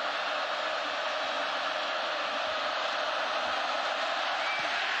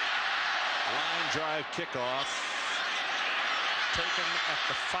 Line drive kickoff taken at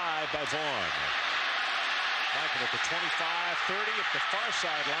the 5 by Vaughn. Michael at the 25, 30 at the far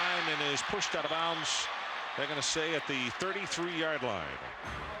sideline and is pushed out of bounds. They're going to say at the 33-yard line.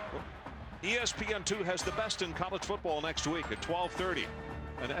 ESPN2 has the best in college football next week at 12:30.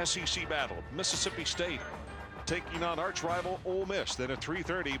 An SEC battle. Mississippi State taking on arch rival Ole Miss. Then at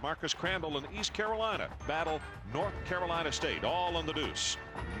 3:30, Marcus Crandall and East Carolina battle North Carolina State. All on the Deuce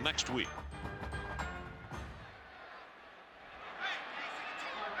next week.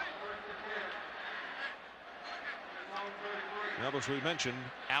 Now, as we mentioned,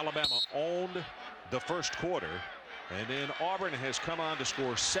 Alabama owned the first quarter, and then Auburn has come on to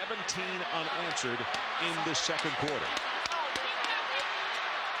score 17 unanswered in the second quarter.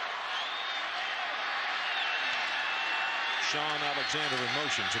 Sean Alexander in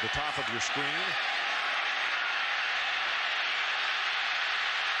motion to the top of your screen.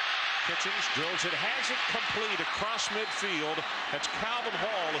 Kitchens drills it, has it complete across midfield. That's Calvin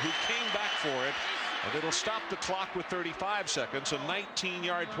Hall who came back for it, and it'll stop the clock with 35 seconds, a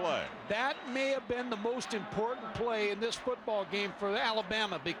 19-yard play. That may have been the most important play in this football game for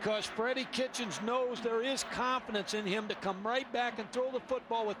Alabama, because Freddie Kitchens knows there is confidence in him to come right back and throw the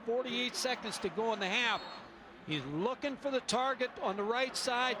football with 48 seconds to go in the half. He's looking for the target on the right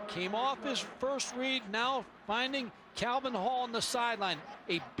side, came off his first read, now finding Calvin Hall on the sideline.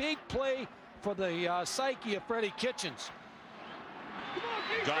 A big play for the psyche of Freddie Kitchens.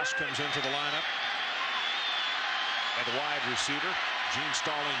 Goss comes into the lineup at the wide receiver. Gene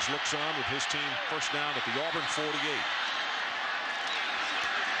Stallings looks on with his team first down at the Auburn 48.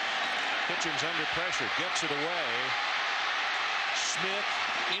 Kitchens under pressure, gets it away. Smith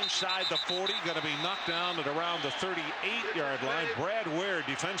inside the 40, going to be knocked down at around the 38-yard line. Brad Ware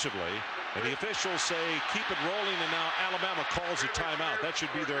defensively, and the officials say keep it rolling, and now Alabama calls a timeout. That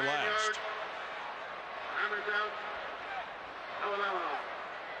should be their last.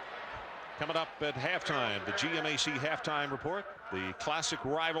 Coming up at halftime, the GMAC halftime report. The classic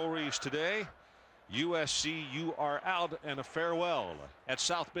rivalries today. USC, you are out, and a farewell at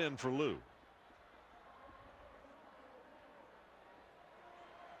South Bend for Lou.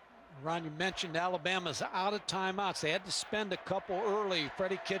 Ron, you mentioned Alabama's out of timeouts. They had to spend a couple early.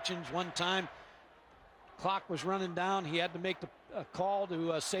 Freddie Kitchens one time, clock was running down. He had to make a call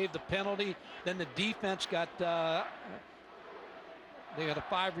to save the penalty. Then the defense got they got a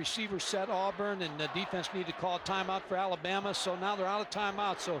 5-receiver set, Auburn, and the defense needed to call a timeout for Alabama. So now they're out of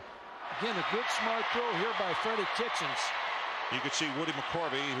timeout. So again, a good smart throw here by Freddie Kitchens. You could see Woody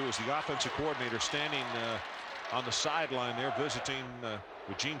McCorvey, who is the offensive coordinator, standing on the sideline there, visiting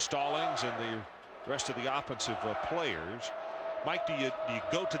with Gene Stallings and the rest of the offensive players. Mike, do you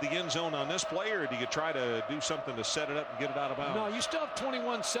go to the end zone on this play, or do you try to do something to set it up and get it out of bounds? No, you still have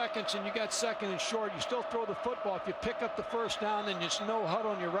 21 seconds, and you got second and short. You still throw the football. If you pick up the first down, then there's no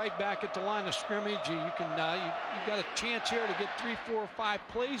huddle, and you're right back at the line of scrimmage. You can you got a chance here to get 3, 4, 5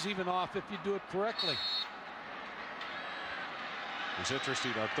 plays even off if you do it correctly. It's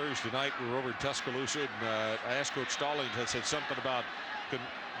interesting. On Thursday night, we were over in Tuscaloosa, and I asked Coach Stallings, had said something about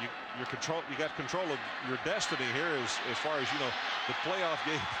you got control of your destiny here as far as, you know, the playoff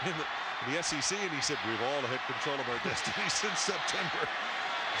game in the SEC, and he said we've all had control of our destiny since September.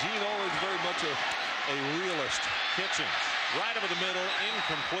 Gene always very much a realist. Kitchens right over the middle,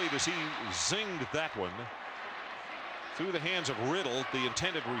 incomplete as he zinged that one through the hands of Riddle, the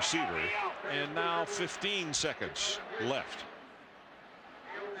intended receiver, and now 15 seconds left.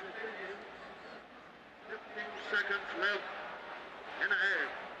 15 seconds left in the half.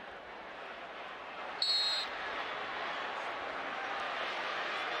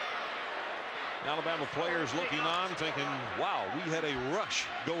 Alabama players looking on, thinking, wow, we had a rush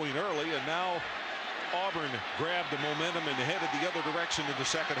going early, and now Auburn grabbed the momentum and headed the other direction in the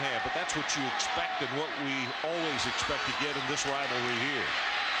second half. But that's what you expect and what we always expect to get in this rivalry here.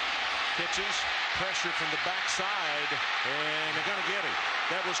 Kitchens, pressure from the backside, and they're going to get him.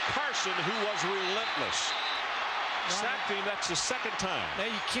 That was Carson, who was relentless. Sacked him. That's the second time. Now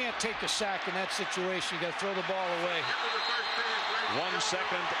you can't take a sack in that situation. You got to throw the ball away. 1 second,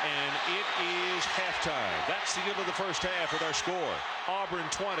 and it is halftime. That's the end of the first half with our score. Auburn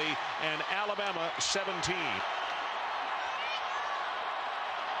 20 and Alabama 17.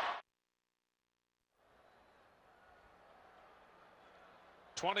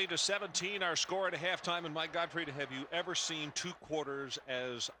 (20-17) our score at halftime. And Mike Gottfried, have you ever seen two quarters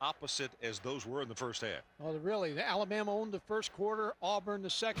as opposite as those were in the first half? Well, really, Alabama owned the first quarter, Auburn the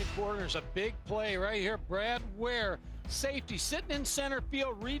second quarter. There's a big play right here. Brad Ware, safety, sitting in center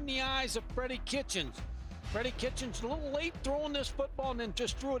field, reading the eyes of Freddie Kitchens. Freddie Kitchens a little late throwing this football, and then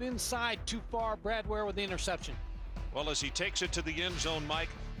just threw it inside too far. Brad Ware with the interception. Well, as he takes it to the end zone, Mike,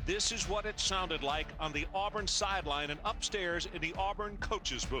 this is what it sounded like on the Auburn sideline and upstairs in the Auburn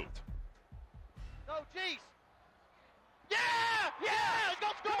coaches booth. Go, Chiefs! Yeah! Yeah! Let's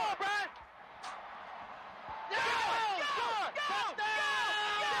go score, Brad!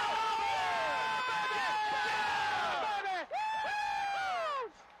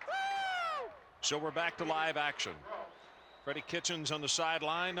 So we're back to live action. Freddie Kitchens on the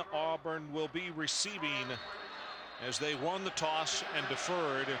sideline. Auburn will be receiving as they won the toss and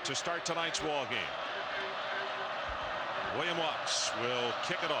deferred to start tonight's ball game. William Watts will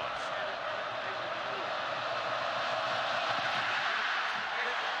kick it off.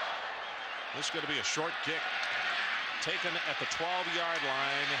 This is going to be a short kick taken at the 12-yard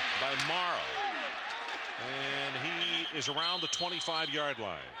line by Morrow. And he is around the 25-yard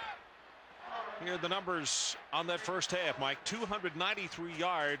line. Here are the numbers on that first half, Mike. 293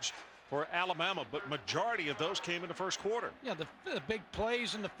 yards for Alabama, but majority of those came in the first quarter. Yeah, the big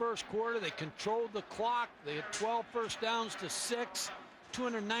plays in the first quarter. They controlled the clock. They had 12 first downs to 6,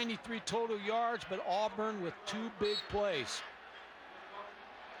 293 total yards, but Auburn with 2 big plays.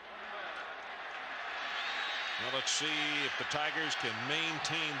 Now let's see if the Tigers can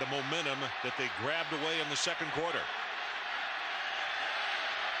maintain the momentum that they grabbed away in the second quarter.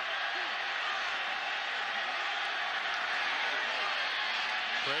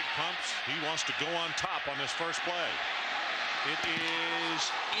 Craig pumps. He wants to go on top on this first play. It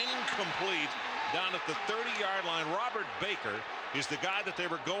is incomplete down at the 30-yard line. Robert Baker is the guy that they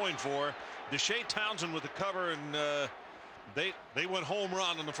were going for. Deshae Townsend with the cover, and they went home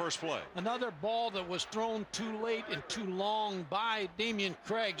run on the first play. Another ball that was thrown too late and too long by Damian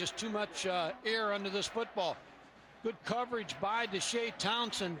Craig. Just too much air under this football. Good coverage by Deshae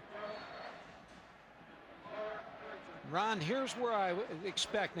Townsend. Ron, here's where I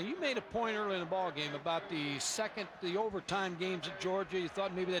expect. Now, you made a point early in the ball game about the overtime games at Georgia. You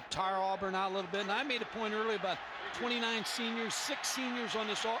thought maybe they'd tire Auburn out a little bit. And I made a point early about 29 seniors, 6 seniors on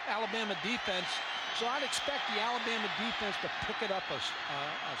this Alabama defense. So I'd expect the Alabama defense to pick it up a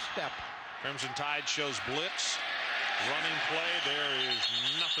step. Crimson Tide shows blitz. Running play. There is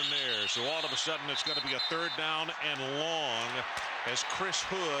nothing there. So all of a sudden it's going to be a 3rd down and long as Chris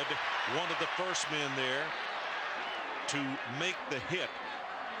Hood, one of the first men there to make the hit.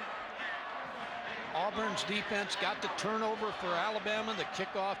 Auburn's defense got the turnover for Alabama. The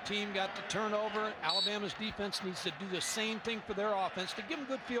kickoff team got the turnover. Alabama's defense needs to do the same thing for their offense to give them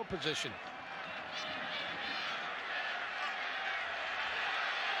good field position.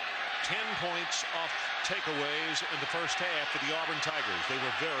 10 points off takeaways in the first half for the Auburn Tigers. They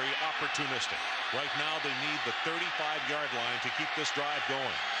were very opportunistic. Right now they need the 35-yard line to keep this drive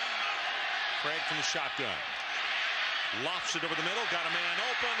going. Craig from the shotgun. Lofts it over the middle. Got a man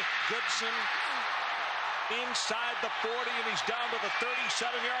open. Goodson inside the 40, and he's down to the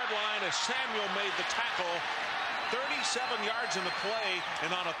 37-yard line as Samuel made the tackle. 37 yards in the play,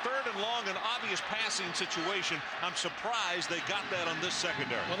 and on a 3rd and long, an obvious passing situation. I'm surprised they got that on this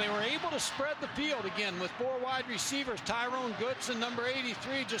secondary. Well, they were able to spread the field again with 4 wide receivers. Tyrone Goodson, number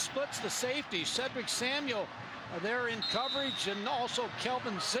 83, just splits the safety. Cedric Samuel there in coverage, and also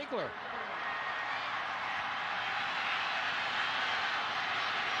Kelvin Ziegler.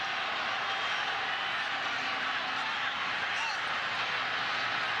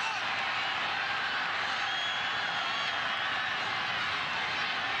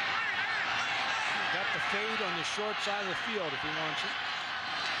 Fade on the short side of the field if he wants it.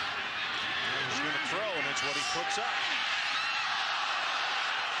 He's going to throw, and it's what he puts up.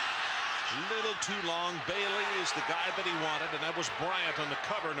 A little too long. Bailey is the guy that he wanted, and that was Bryant on the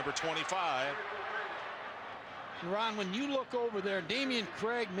cover, number 25. Ron, when you look over there, Damian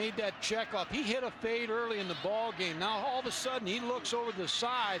Craig made that check off. He hit a fade early in the ball game. Now all of a sudden he looks over the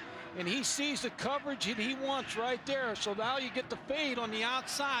side and he sees the coverage that he wants right there. So now you get the fade on the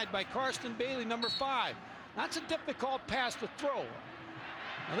outside by Karsten Bailey, number 5. That's a difficult pass to throw.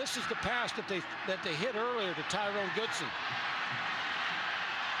 Now this is the pass that they hit earlier to Tyrone Goodson.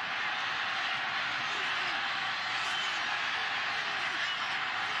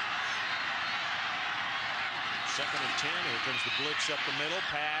 Second and 10. Here comes the blitz up the middle.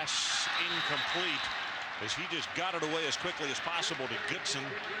 Pass incomplete as he just got it away as quickly as possible to Goodson.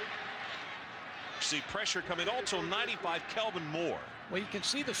 See pressure coming. Also 95, Kelvin Moore. Well, you can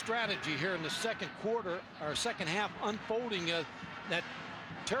see the strategy here in the second quarter or second half unfolding. That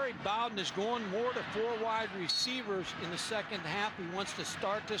Terry Bowden is going more to 4 wide receivers in the second half. He wants to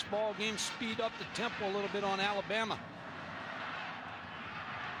start this ball game, speed up the tempo a little bit on Alabama.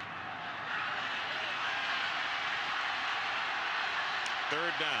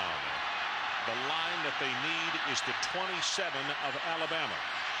 Third down. The line that they need is the 27 of Alabama.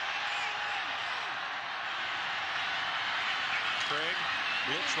 Craig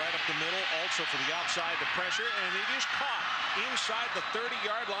blitz right up the middle, also for the outside to pressure, and it is caught inside the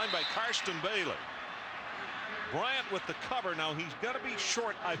 30-yard line by Karsten Bailey. Bryant with the cover. Now he's got to be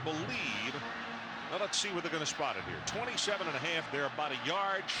short, I believe. Well, let's see where they're going to spot it here. 27.5. They're about a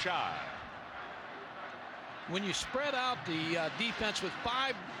yard shy. When you spread out the defense with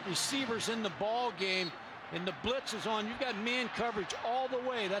 5 receivers in the ball game and the blitz is on, you've got man coverage all the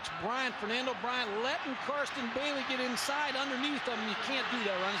way. That's Bryant, Fernando Bryant, letting Karsten Bailey get inside underneath him. You can't do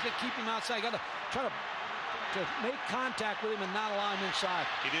that, Ron. He's got to keep him outside. You got to try to make contact with him and not allow him inside.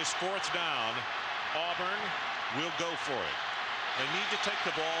 It is 4th down. Auburn will go for it. They need to take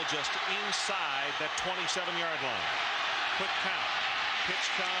the ball just inside that 27-yard line. Quick count. Pitch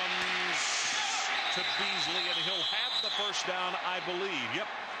comes to Beasley, and he'll have the first down, I believe. Yep,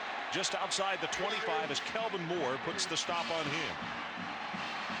 just outside the 25 as Kelvin Moore puts the stop on him.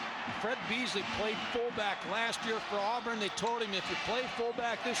 Fred Beasley played fullback last year for Auburn. They told him, if you play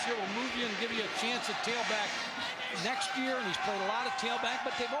fullback this year, we'll move you and give you a chance at tailback next year. And he's played a lot of tailback,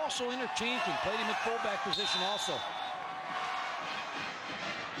 but they've also interchanged him, played him at fullback position also.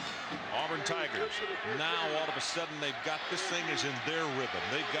 Auburn Tigers, now all of a sudden they've got this thing is in their rhythm.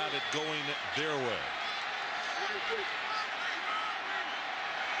 They've got it going their way.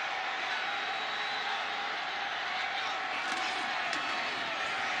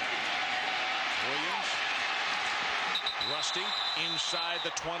 Williams, Rusty inside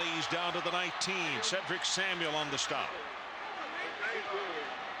the 20s down to the 19. Cedric Samuel on the stop.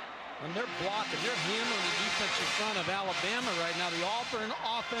 And they're blocking, they're hammering the defensive front of Alabama right now. The Auburn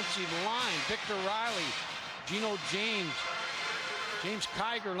offensive line, Victor Riley, Geno James, James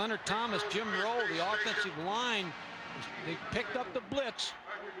Kiger, Leonard Thomas, Jim Rowe, the offensive line, they picked up the blitz.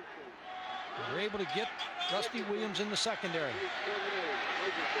 They're able to get Rusty Williams in the secondary.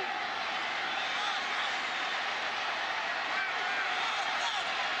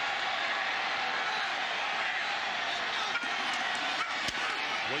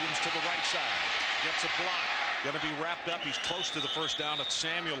 Williams to the right side, gets a block, going to be wrapped up. He's close to the first down. It's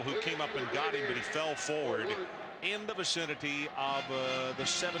Samuel who came up and got him, but he fell forward in the vicinity of the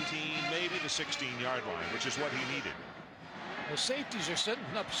 17, maybe the 16-yard line, which is what he needed. The safeties are sitting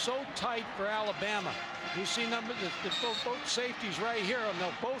up so tight for Alabama. You see both safeties right here, and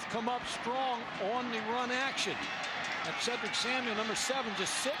they'll both come up strong on the run action. That's Cedric Samuel, number 7,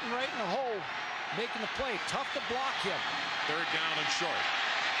 just sitting right in the hole, making the play. Tough to block him. 3rd down and short.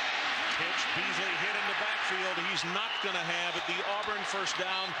 Pitch, Beasley hit in the backfield. He's not going to have it. The Auburn first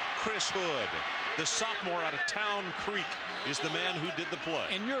down. Chris Hood, the sophomore out of Town Creek, is the man who did the play.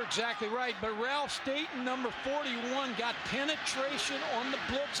 And you're exactly right. But Ralph Staten, number 41, got penetration on the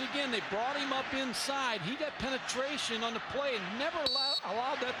blitz again. They brought him up inside. He got penetration on the play and never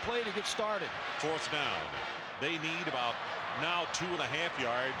allowed that play to get started. 4th down. They need about now 2.5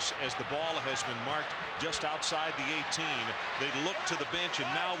 yards as the ball has been marked just outside the 18. They look to the bench, and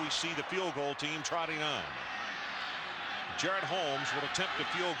now we see the field goal team trotting on. Jared Holmes will attempt a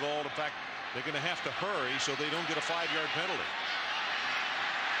field goal. In fact, they're going to have to hurry so they don't get a 5-yard penalty.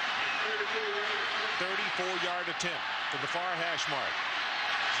 34-yard attempt to the far hash mark.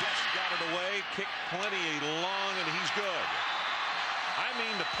 Just got it away, kicked plenty long, and he's good. I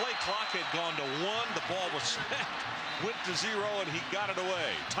mean, the play clock had gone to 1. The ball was snapped, went to 0, and he got it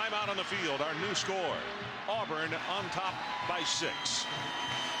away. Timeout on the field. Our new score. Auburn on top by 6.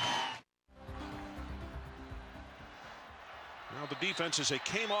 Now the defense, as they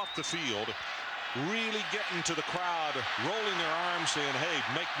came off the field, really getting to the crowd, rolling their arms, saying, hey,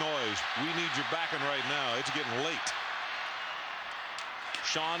 make noise. We need your backing right now. It's getting late.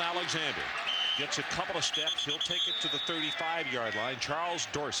 Sean Alexander gets a couple of steps. He'll take it to the 35-yard line. Charles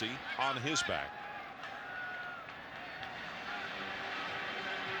Dorsey on his back.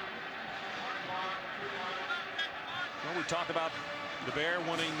 Well, we talk about the Bear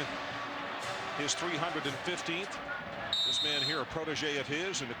winning his 315th. This man here, a protege of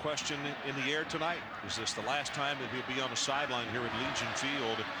his, and the question in the air tonight, is this the last time that he'll be on the sideline here at Legion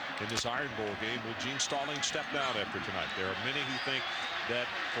Field in this Iron Bowl game? Will Gene Stallings step down after tonight? There are many who think that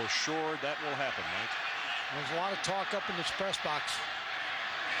for sure that will happen, Mike. There's a lot of talk up in this press box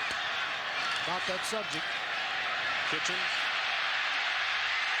about that subject. Kitchens.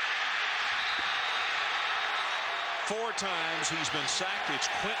 4 times he's been sacked. It's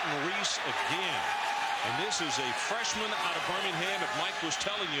Quentin Reese again. And this is a freshman out of Birmingham that Mike was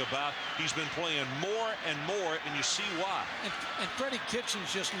telling you about. He's been playing more and more, and you see why. And Freddie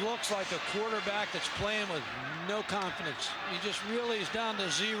Kitchens just looks like a quarterback that's playing with no confidence. He just really is down to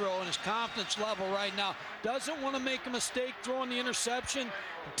 0 in his confidence level right now. Doesn't want to make a mistake throwing the interception.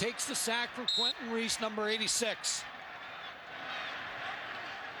 And takes the sack from Quentin Reese, number 86.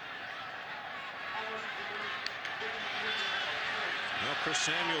 Well, Chris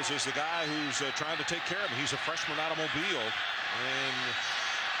Samuels is the guy who's trying to take care of him. He's a freshman automobile, and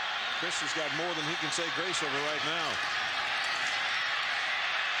Chris has got more than he can say grace over right now.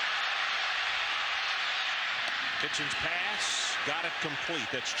 Kitchen's pass, got it complete.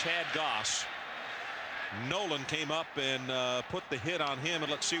 That's Chad Goss. Nolan came up and put the hit on him,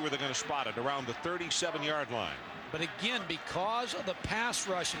 and let's see where they're going to spot it, around the 37-yard line. But again, because of the pass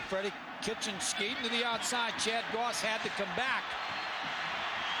rush and Freddie Kitchen skating to the outside, Chad Goss had to come back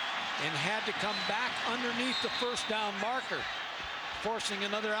and had to come back underneath the first down marker, forcing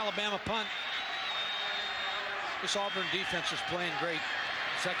another Alabama punt. This Auburn defense is playing great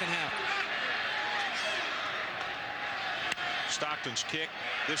second half. Stockton's kick,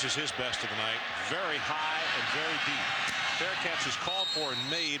 this is his best of the night. Very high and very deep. Fair catch is called for and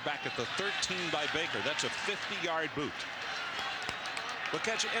made back at the 13 by Baker. That's a 50-yard boot. We'll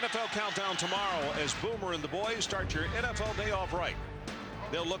catch NFL Countdown tomorrow as Boomer and the boys start your NFL day off right.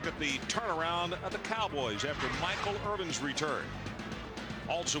 They'll look at the turnaround of the Cowboys after Michael Irvin's return.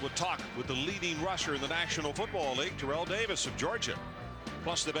 Also a talk with the leading rusher in the National Football League, Terrell Davis of Georgia.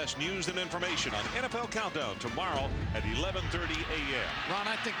 Plus the best news and information on NFL Countdown tomorrow at 11:30 a.m. Ron,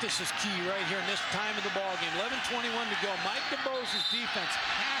 I think this is key right here in this time of the ball game. 11:21 to go. Mike DeBose's defense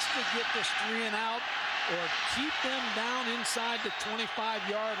has to get this 3 and out or keep them down inside the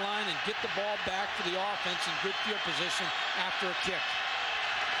 25-yard line and get the ball back for the offense in good field position after a kick.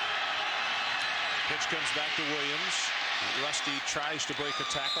 Pitch comes back to Williams. Rusty tries to break a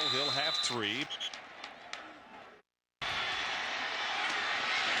tackle. He'll have 3.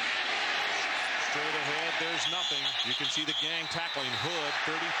 Straight ahead, there's nothing. You can see the gang tackling Hood,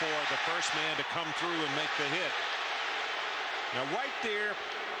 34, the first man to come through and make the hit. Now right there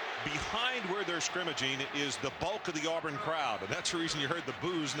behind where they're scrimmaging is the bulk of the Auburn crowd, and that's the reason you heard the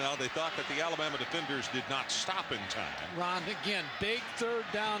boos. Now they thought that the Alabama defenders did not stop in time. Ron, again, big third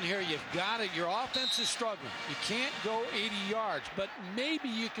down here. You've got it. Your offense is struggling. You can't go 80 yards, but maybe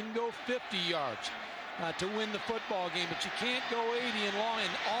you can go 50 yards. To win the football game, but you can't go 80 and long, and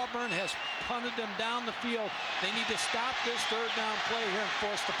Auburn has punted them down the field. They need to stop this third down play here and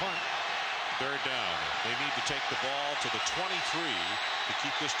force the punt. Third down. They need to take the ball to the 23 to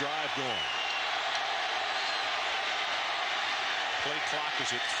keep this drive going. Play clock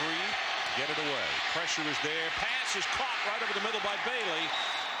is at 3. Get it away. Pressure is there. Pass is caught right over the middle by Bailey,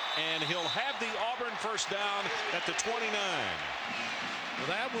 and he'll have the Auburn first down at the 29.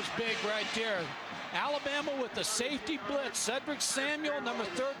 Well, that was big right there. Alabama with the safety blitz. Cedric Samuel, number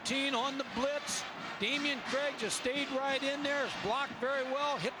 13, on the blitz. Damian Craig just stayed right in there. It's blocked very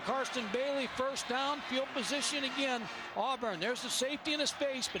well. Hit Karsten Bailey first down. Field position again. Auburn, there's the safety in his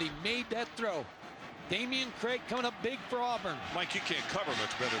face, but he made that throw. Damian Craig coming up big for Auburn. Mike, you can't cover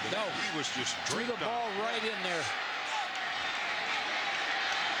much better than that. He was just threw the ball right in there.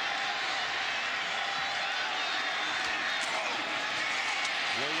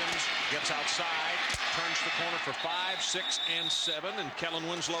 Williams gets outside, turns the corner for 5, 6, and 7. And Kellen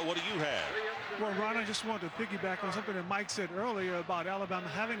Winslow, what do you have? Well, Ron, I just wanted to piggyback on something that Mike said earlier about Alabama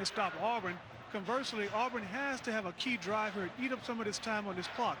having to stop Auburn. Conversely, Auburn has to have a key drive here and eat up some of this time on this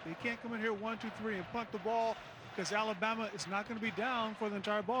clock. They can't come in here 1, 2, 3 and punt the ball because Alabama is not going to be down for the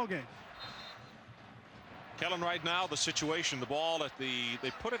entire ball game. Kellen, right now, the situation, the ball at the, they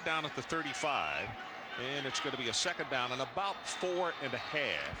put it down at the 35. And it's going to be a second down and about 4 1/2.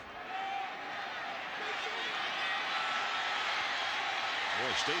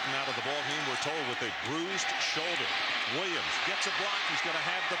 Boy, Staten out of the ball game, we're told, with a bruised shoulder. Williams gets a block. He's going to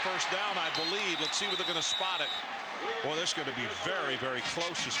have the first down, I believe. Let's see where they're going to spot it. Boy, this is going to be very, very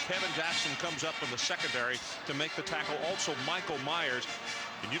close as Kevin Jackson comes up in the secondary to make the tackle. Also, Michael Myers.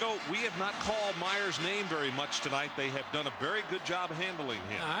 And, you know, we have not called Myers' name very much tonight. They have done a very good job handling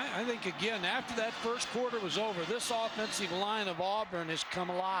him. I think, again, after that first quarter was over, this offensive line of Auburn has come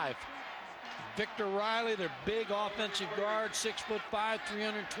alive. Victor Riley, their big offensive guard, 6'5",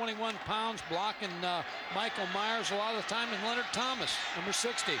 321 pounds, blocking Michael Myers a lot of the time, and Leonard Thomas, number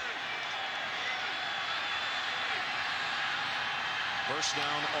 60. First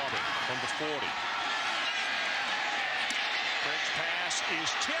down, Auburn from the 40. Craig's pass is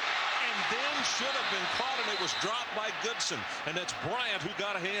tipped and then should have been caught, and it was dropped by Goodson, and that's Bryant who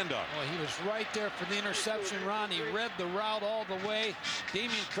got a hand on it. Well, he was right there for the interception, Ron. He read the route all the way.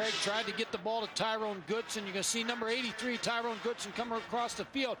 Damian Craig tried to get the ball to Tyrone Goodson. You're going to see number 83, Tyrone Goodson, coming across the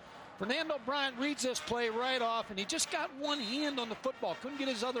field. Fernando Bryant reads this play right off, and he just got one hand on the football. Couldn't get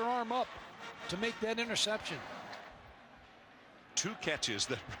his other arm up to make that interception. 2 catches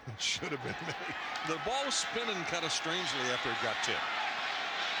that should have been made. The ball was spinning kind of strangely after it got tipped.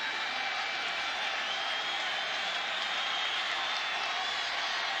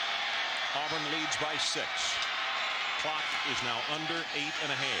 Auburn leads by 6. Clock is now under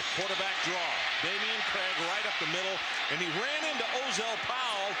 8.5. Quarterback draw. Damian Craig right up the middle, and he ran into Ozell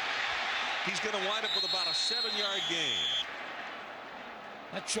Powell. He's going to wind up with about a 7-yard gain.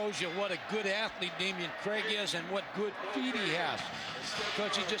 That shows you what a good athlete Damian Craig is and what good feet he has,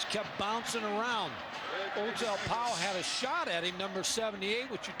 because he just kept bouncing around. Ozell Powell had a shot at him, number 78,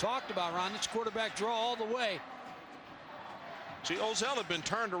 which you talked about, Ron. It's quarterback draw all the way. See, Ozell had been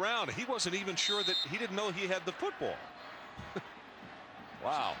turned around. He wasn't even sure that he didn't know he had the football.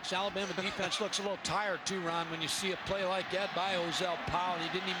 Wow. This Alabama defense looks a little tired too, Ron, when you see a play like that by Ozell Powell. He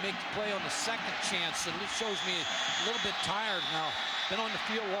didn't even make the play on the second chance, and it shows me a little bit tired now. Been on the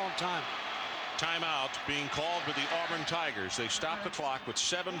field a long time. Timeout being called for the Auburn Tigers. They stop the clock with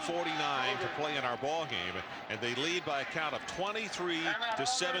 7:49 to play in our ball game, and they lead by a count of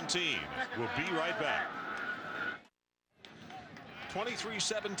 23-17. We'll be right back.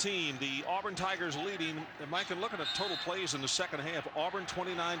 23-17, the Auburn Tigers leading. And Mike, and look at the total plays in the second half. Auburn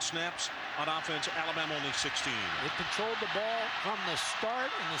 29 snaps on offense, Alabama only 16. They controlled the ball from the start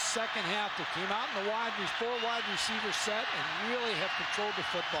in the second half. They came out in the four wide receiver set and really have controlled the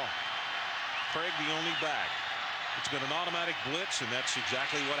football. Craig the only back. It's been an automatic blitz, and that's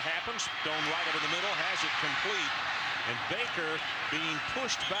exactly what happens. Thrown right over the middle, has it complete, and Baker being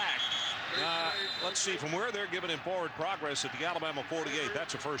pushed back. Let's see, from where they're giving him forward progress at the Alabama 48,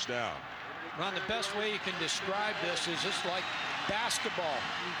 that's a first down. Ron, the best way you can describe this is just like basketball.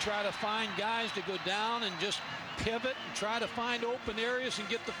 You try to find guys to go down and just pivot and try to find open areas and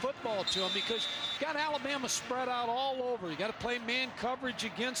get the football to them, because you got Alabama spread out all over. You got to play man coverage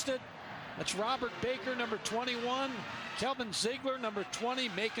against it. That's Robert Baker, number 21. Kelvin Ziegler, number 20,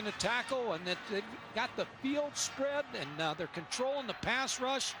 making a tackle, and they've got the field spread, and they're controlling the pass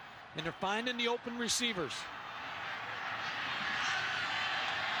rush, and they're finding the open receivers.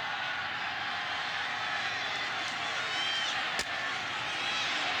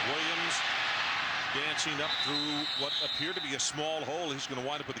 Williams dancing up through what appeared to be a small hole. He's going to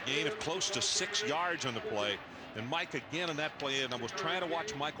wind up with a gain of close to 6 yards on the play. And Mike again in that play, and I was trying to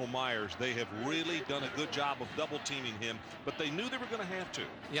watch Michael Myers. They have really done a good job of double teaming him, but they knew they were going to have to.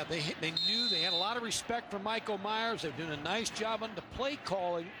 Yeah, they knew. They had a lot of respect for Michael Myers. They're doing a nice job on the play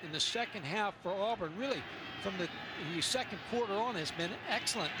calling in the second half for Auburn. Really, from the second quarter on, has been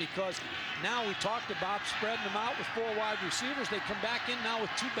excellent, because now we talked about spreading them out with 4 wide receivers. They come back in now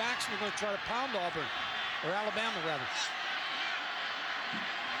with 2 backs, and they're going to try to pound Auburn, or Alabama rather.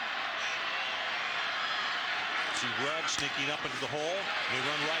 See Rudd sneaking up into the hole. They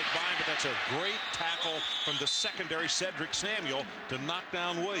run right by him, but that's a great tackle from the secondary, Cedric Samuel, to knock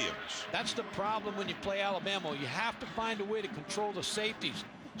down Williams. That's the problem when you play Alabama. You have to find a way to control the safeties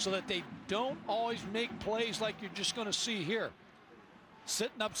so that they don't always make plays like you're just going to see here.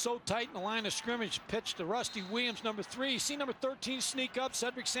 Sitting up so tight in the line of scrimmage, pitch to Rusty Williams, number 3. See number 13 sneak up,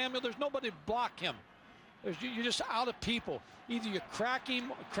 Cedric Samuel. There's nobody to block him. You're just out of people. Either you crack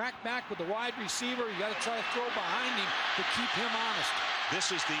back with the wide receiver, or you got to try to throw behind him to keep him honest. This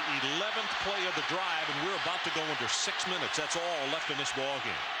is the 11th play of the drive, and we're about to go under 6 minutes. That's all left in this ball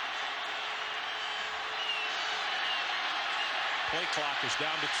game. Play clock is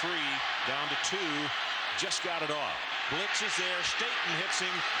down to 3, down to 2. Just got it off. Blitz is there. Staten hits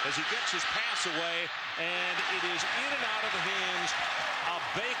him as he gets his pass away, and it is in and out of the hands of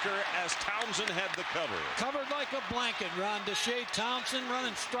Baker as Townsend had the cover. Covered like a blanket, Ron. Deshae Townsend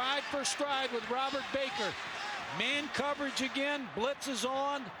running stride for stride with Robert Baker. Man coverage again. Blitz is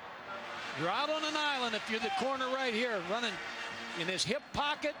on. You're out on an island if you're the corner right here, running in his hip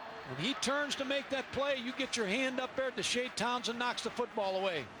pocket. When he turns to make that play, you get your hand up there. Deshae Townsend knocks the football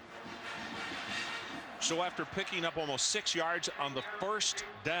away. So after picking up almost 6 yards on the first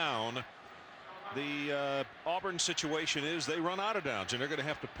down, the Auburn situation is they run out of downs, and they're going to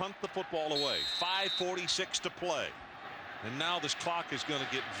have to punt the football away. 5:46 to play. And now this clock is going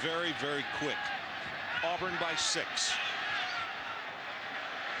to get very, very quick. Auburn by 6.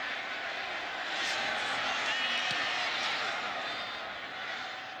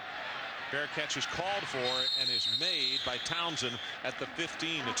 Fair catch is called for and is made by Townsend at the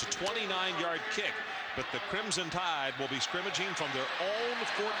 15. It's a 29-yard kick, but the Crimson Tide will be scrimmaging from their own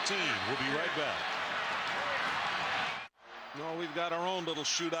 14. We'll be right back. Well, we've got our own little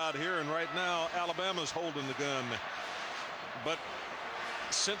shootout here, and right now Alabama's holding the gun. But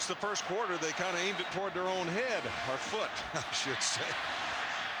since the first quarter, they kind of aimed it toward their own head, or foot, I should say.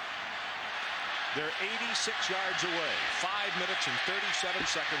 They're 86 yards away. 5 minutes and 37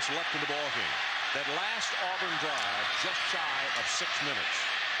 seconds left in the ballgame. That last Auburn drive just shy of 6 minutes.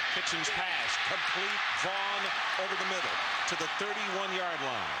 Kitchens pass complete. Vaughn over the middle to the 31-yard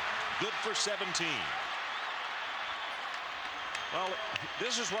line. good for 17. Well,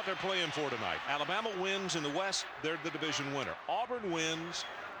 this is what they're playing for tonight. Alabama wins in the West, they're the division winner. Auburn wins,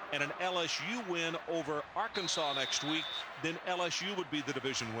 and an LSU win over Arkansas next week, then LSU would be the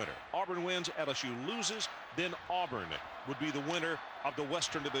division winner. Auburn wins, LSU loses, then Auburn would be the winner of the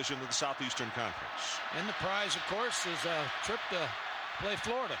Western Division of the Southeastern Conference. And the prize, of course, is a trip to play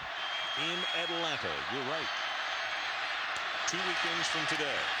Florida. In Atlanta, you're right. 2 weekends from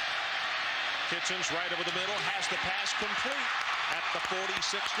today. Kitchens right over the middle, has the pass complete at the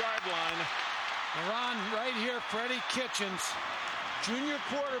 46-yard line. Ron, right here, Freddie Kitchens, junior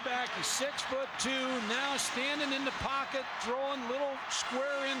quarterback. He's 6'2", now standing in the pocket, throwing little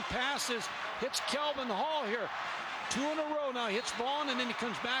square-in passes. Hits Calvin Hall here. 2 in a row now. Hits Vaughn, and then he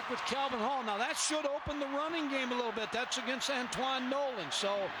comes back with Calvin Hall. Now that should open the running game a little bit. That's against Antoine Nolan.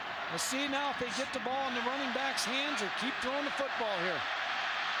 So let's see now if they get the ball in the running back's hands or keep throwing the football here.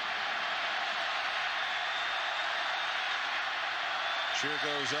 Cheer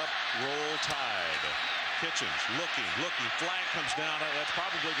goes up, roll Tide. Kitchens looking, flag comes down. That's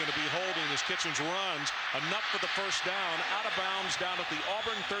probably going to be holding as Kitchens runs. Enough for the first down, out of bounds down at the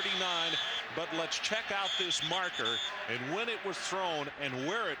Auburn 39. But let's check out this marker, and when it was thrown and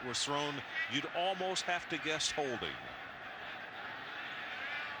where it was thrown, you'd almost have to guess holding.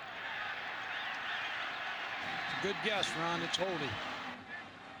 Good guess, Ron. It's holding.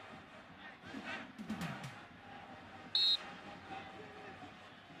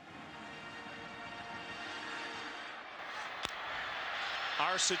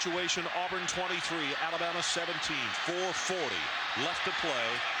 Our situation, Auburn 23, Alabama 17, 4:40 left to play.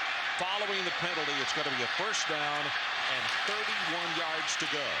 Following the penalty, it's going to be a first down and 31 yards to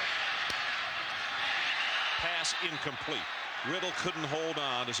go. Pass incomplete. Riddle couldn't hold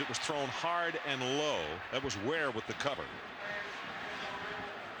on as it was thrown hard and low. That was Ware with the cover.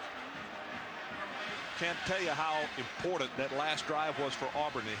 Can't tell you how important that last drive was for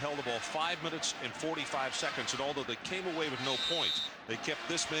Auburn. They held the ball 5 minutes and 45 seconds, and although they came away with no points, they kept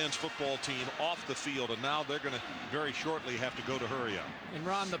this man's football team off the field, and now they're going to very shortly have to go to hurry up. And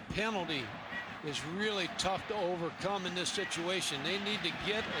Ron, the penalty is really tough to overcome in this situation. They need to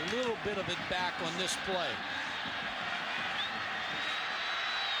get a little bit of it back on this play.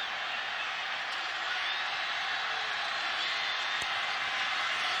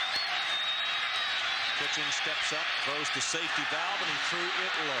 Kitchens steps up, throws the safety valve, and he threw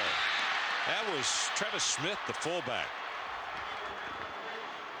it low. That was Travis Smith, the fullback.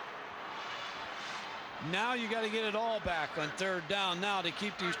 Now you got to get it all back on third down now to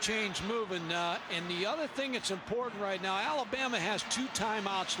keep these chains moving. And the other thing that's important right now, Alabama has 2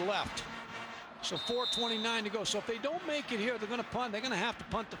 timeouts left. So 4:29 to go. So if they don't make it here, they're going to punt. They're going to have to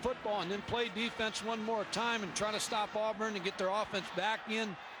punt the football and then play defense one more time and try to stop Auburn and get their offense back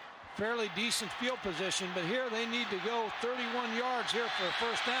in fairly decent field position. But here they need to go 31 yards here for a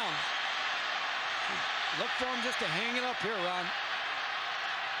first down. Look for them just to hang it up here, Ron.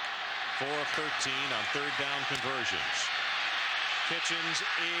 4 of 13 on third down conversions. Kitchens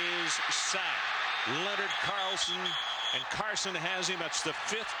is sacked. Leonard Carson has him. That's the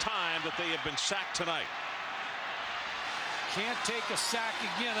 5th time that they have been sacked tonight. Can't take a sack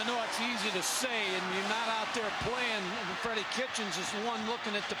again. I know it's easy to say, and you're not out there playing. Freddie Kitchens is the one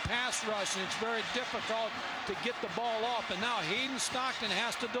looking at the pass rush, and it's very difficult to get the ball off. And now Hayden Stockton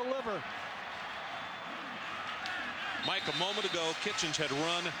has to deliver. Mike, a moment ago, Kitchens had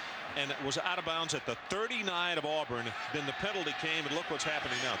run and was out of bounds at the 39 of Auburn. Then the penalty came, and look what's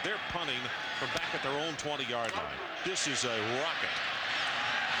happening now. They're punting from back at their own 20-yard line. This is a rocket.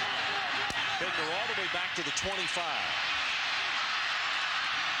 Baker all the way back to the 25.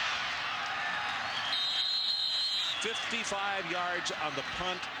 $55 yards on the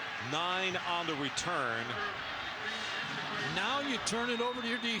punt, 9 on the return. Now you turn it over to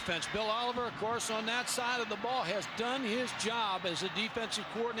your defense. Bill Oliver, of course, on that side of the ball has done his job as a defensive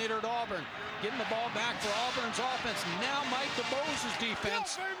coordinator at Auburn, getting the ball back for Auburn's offense. Now Mike DeBose's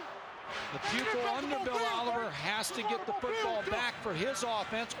defense. The pupil under Bill Oliver has to get the football back for his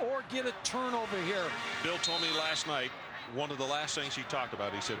offense or get a turnover here. Bill told me last night, one of the last things he talked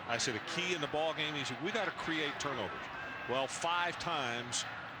about, he said, I said a key in the ball game, he said, we got to create turnovers. Well, 5 times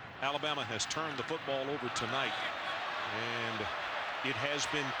Alabama has turned the football over tonight, and it has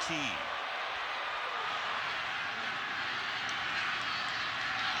been key.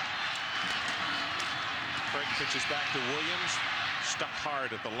 Craig pitches back to Williams, stuck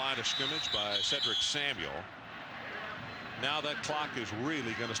hard at the line of scrimmage by Cedric Samuel. Now that clock is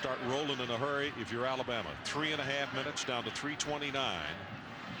really going to start rolling in a hurry if you're Alabama. 3.5 minutes down to 3:29.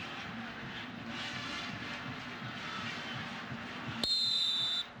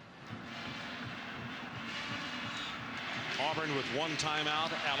 Auburn with 1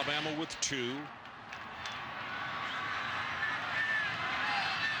 timeout, Alabama with 2.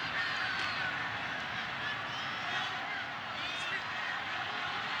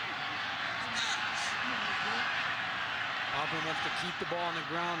 Auburn wants to keep the ball on the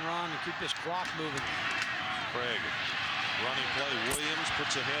ground, Ron, and keep this clock moving. Craig, running play. Williams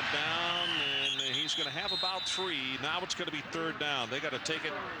puts a head down, and he's going to have about 3. Now it's going to be 3rd down. They got to take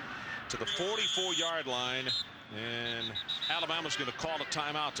it to the 44-yard line, and Alabama's going to call a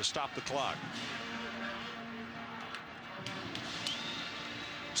timeout to stop the clock.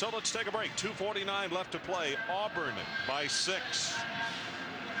 So let's take a break. 2:49 left to play. Auburn by 6.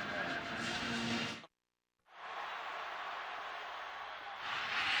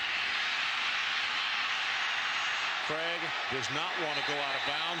 Craig does not want to go out of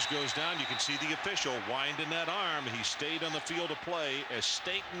bounds. Goes down. You can see the official winding that arm. He stayed on the field of play as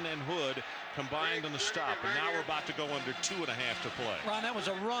Staten and Hood combined on the stop. And now we're about to go under 2.5 to play. Ron, that was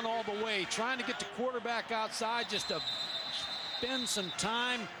a run all the way. Trying to get the quarterback outside just to spend some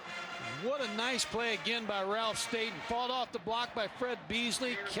time. What a nice play again by Ralph Staten. Fought off the block by Fred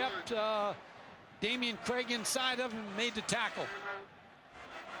Beasley. Kept Damian Craig inside of him and made the tackle.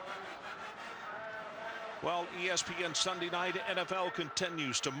 Well, ESPN Sunday Night NFL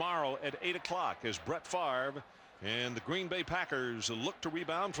continues tomorrow at 8 o'clock as Brett Favre and the Green Bay Packers look to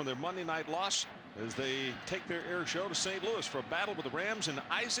rebound from their Monday night loss as they take their air show to St. Louis for a battle with the Rams and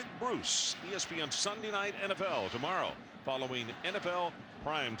Isaac Bruce. ESPN Sunday Night NFL tomorrow following NFL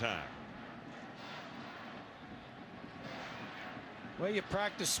primetime. Well, you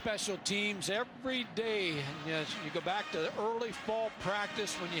practice special teams every day. You go back to early fall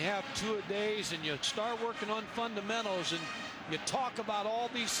practice when you have 2-a-days and you start working on fundamentals and you talk about all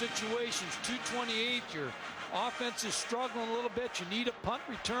these situations. 228, your offense is struggling a little bit. You need a punt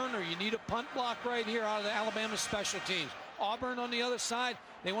return or you need a punt block right here out of the Alabama special teams. Auburn on the other side,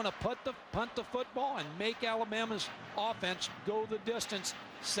 they want to punt the football and make Alabama's offense go the distance,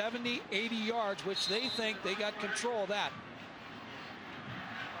 70, 80 yards, which they think they got control of that.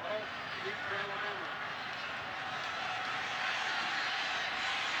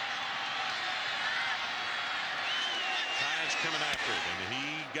 Coming after it, and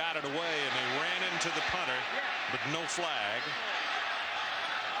he got it away, and they ran into the punter, but no flag.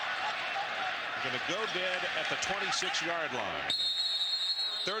 They're going to go dead at the 26-yard line.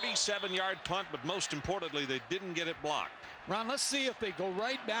 37-yard punt, but most importantly, they didn't get it blocked. Ron, let's see if they go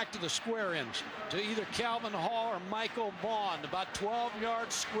right back to the square ends, to either Calvin Hall or Michael Vaughn. About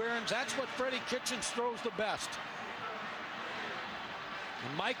 12-yard square ends. That's what Freddie Kitchens throws the best.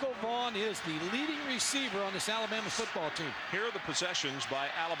 And Michael Vaughn is the leading receiver on this Alabama football team. Here are the possessions by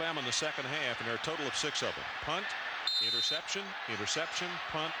Alabama in the second half, and there are a total of 6 of them. Punt, interception, interception,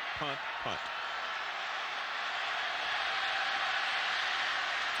 punt, punt, punt.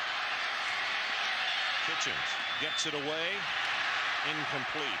 Kitchens gets it away.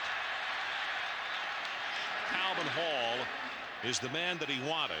 Incomplete. Calvin Hall is the man that he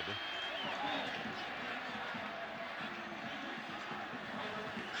wanted.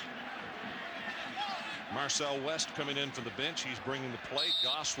 Marcel West coming in from the bench. He's bringing the play.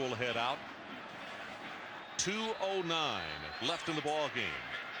 Goss will head out. 2:09 left in the ball game.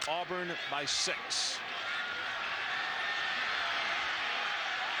 Auburn by 6.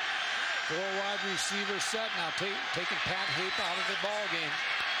 4 wide receivers set now, taking Pat Hape out of the ball game.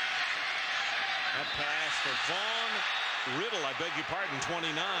 That pass for Vaughn. Riddle, I beg your pardon,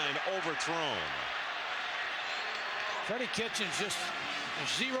 29, overthrown. Freddie Kitchens just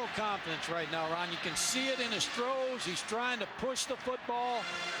zero confidence right now, Ron. You can see it in his throws. He's trying to push the football,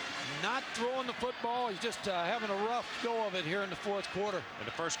 not throwing the football. He's just having a rough go of it here in the fourth quarter. In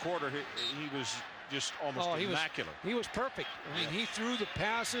the first quarter, he was just almost immaculate. He was perfect. I mean, he threw the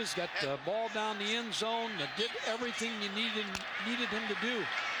passes, got the ball down the end zone, did everything you needed him to do.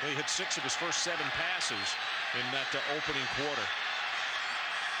 Well, he hit 6 of his first 7 passes in that opening quarter.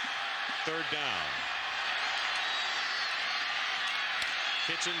 3rd down.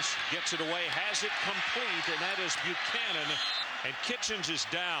 Kitchens gets it away, has it complete, and that is Buchanan. And Kitchens is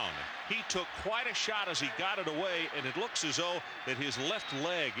down. He took quite a shot as he got it away, and it looks as though that his left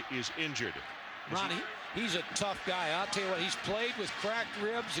leg is injured. Ronnie, he's a tough guy. I'll tell you what, he's played with cracked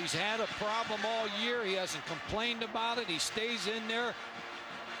ribs. He's had a problem all year. He hasn't complained about it. He stays in there.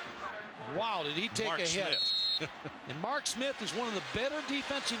 Wow, did he take a hit. And Mark Smith is one of the better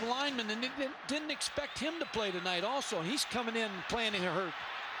defensive linemen, and didn't expect him to play tonight also. He's coming in and playing in a hurt.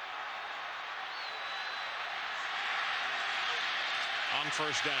 On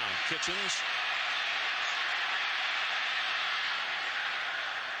first down, Kitchens.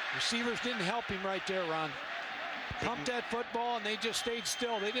 Receivers didn't help him right there, Ron. pumped that football, and they just stayed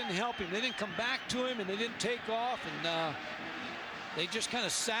still. They didn't help him. They didn't come back to him, and they didn't take off, and they just kind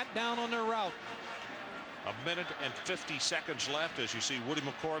of sat down on their route. A minute and 50 seconds left as you see Woody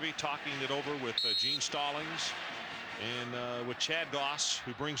McCorvey talking it over with Gene Stallings and with Chad Goss,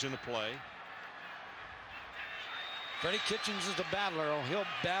 who brings into play. Freddie Kitchens is the battler. He'll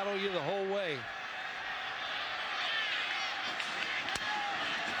battle you the whole way.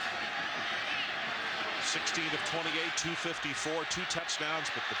 16 of 28, 254, 2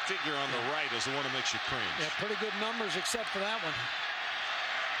 touchdowns, but the figure on the right is the one that makes you cringe. Yeah, pretty good numbers except for that one.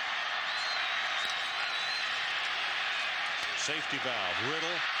 Safety valve.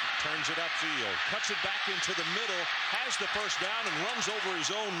 Riddle turns it upfield, cuts it back into the middle, has the first down, and runs over his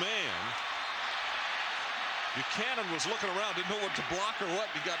own man. Buchanan was looking around, didn't know what to block or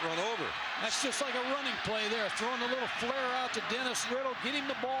what. He got run over. That's just like a running play there. Throwing a little flare out to Dennis Riddle, get him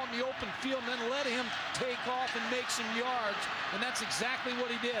the ball in the open field, and then let him take off and make some yards. And that's exactly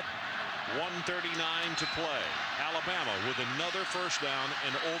what he did. 1:39 to play. Alabama with another first down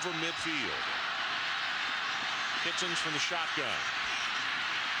and over midfield. Kitchens from the shotgun.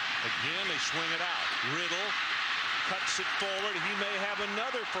 Again, they swing it out. Riddle cuts it forward. He may have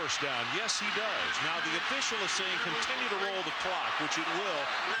another first down. Yes, he does. Now the official is saying continue to roll the clock, which it will,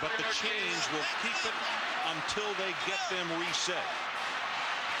 but the chains will keep it until they get them reset.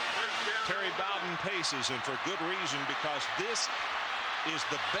 Terry Bowden paces, and for good reason, because this is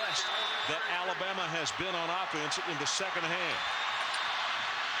the best that Alabama has been on offense in the second half.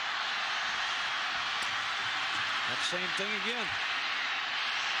 That same thing again.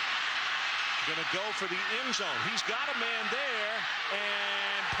 Going to go for the end zone. He's got a man there,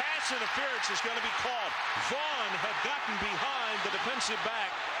 and pass interference is going to be called. Vaughn had gotten behind the defensive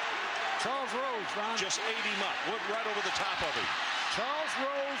back. Charles Rose, Ron. Just ate him up. Went right over the top of him. Charles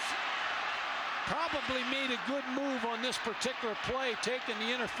Rose probably made a good move on this particular play, taking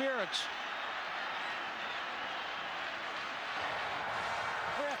the interference.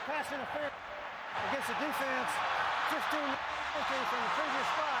 Pass interference against the defense. 15 from the previous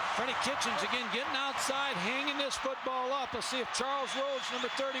spot. Freddie Kitchens again getting outside, hanging this football up. Let's see if Charles Rhodes,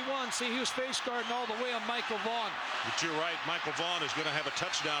 number 31, see he was face guarding all the way on Michael Vaughn. But you're right, Michael Vaughn is going to have a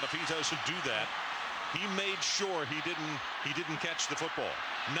touchdown if he doesn't do that. He made sure he didn't catch the football.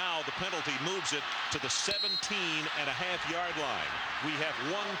 Now the penalty moves it to the 17.5-yard line. We have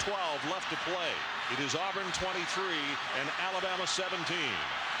 1:12 left to play. It is Auburn 23 and Alabama 17.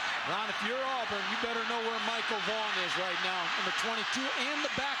 Ron, if you're Auburn, you better know where Michael Vaughn is right now. Number 22 and the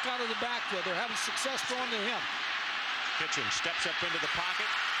back out of the backfield. They're having success throwing to him. Kitchens steps up into the pocket,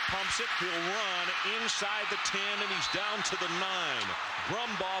 pumps it. He'll run inside the 10, and he's down to the 9.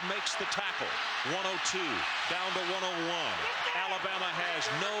 Brumbaugh makes the tackle. 102 down to 101. Alabama has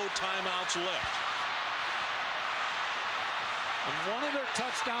no timeouts left. On one of their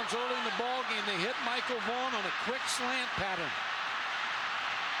touchdowns early in the ball game, they hit Michael Vaughn on a quick slant pattern.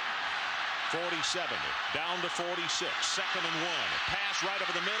 47 down to 46. 2nd and 1. Pass right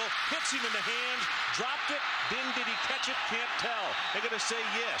over the middle. Hits him in the hands. Dropped it. Then did he catch it? Can't tell. They're going to say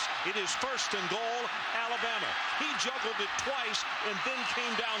yes. It is 1st and goal, Alabama. He juggled it twice and then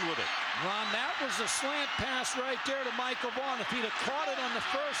came down with it. Ron, that was a slant pass right there to Michael Vaughn. If he'd have caught it on the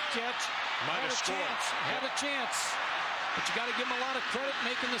first catch, might have scored. Had a chance. But you got to give him a lot of credit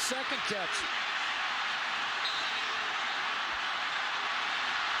making the second catch.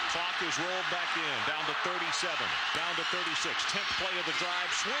 Clock is rolled back in, down to 37, down to 36. 10th play of the drive,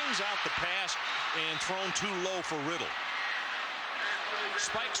 swings out the pass and thrown too low for Riddle.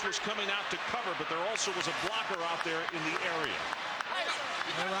 Spikes was coming out to cover, but there also was a blocker out there in the area. Hey,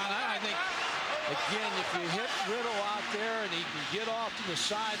 Ron, I think, again, if you hit Riddle out there and he can get off to the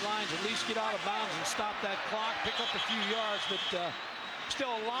sidelines, at least get out of bounds and stop that clock, pick up a few yards, but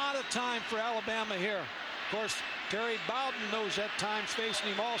still a lot of time for Alabama here. Of course, Terry Bowden knows that time's facing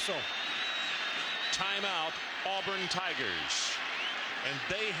him also. Timeout, Auburn Tigers. And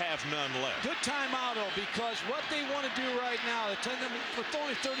they have none left. Good timeout, though, because what they want to do right now, with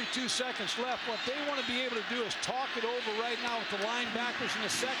only 32 seconds left, what they want to be able to do is talk it over right now with the linebackers in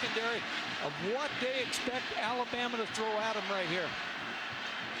the secondary of what they expect Alabama to throw at them right here.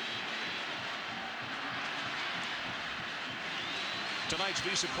 Tonight's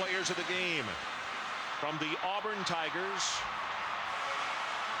Visa Players of the Game. From the Auburn Tigers,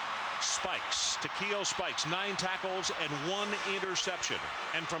 Spikes, Takeo Spikes, 9 tackles and 1 interception.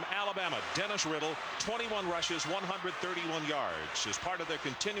 And from Alabama, Dennis Riddle, 21 rushes, 131 yards. As part of their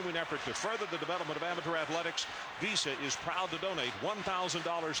continuing effort to further the development of amateur athletics, Visa is proud to donate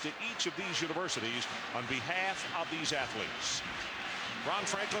 $1,000 to each of these universities on behalf of these athletes. Ron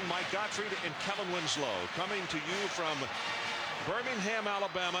Franklin, Mike Gottfried, and Kellen Winslow coming to you from Birmingham,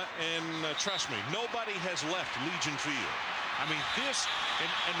 Alabama. And trust me, nobody has left Legion Field. I mean, this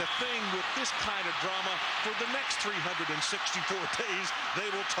and the thing with this kind of drama, for the next 364 days, they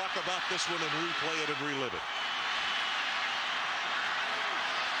will talk about this one and replay it and relive it.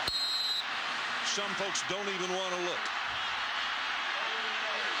 Some folks don't even want to look.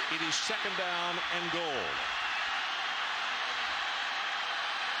 It is 2nd down and goal.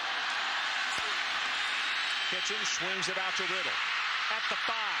 Kitchens swings it out to Riddle. At the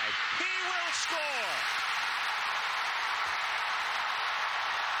 5. He will score!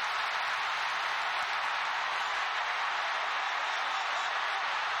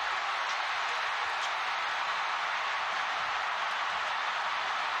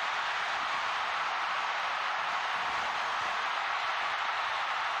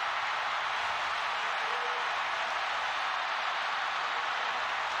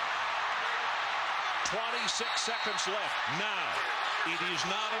 Seconds left. Now, it is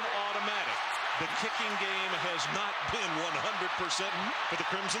not an automatic. The kicking game has not been 100% for the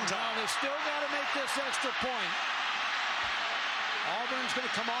Crimson Tide. No, they still got to make this extra point. Auburn's going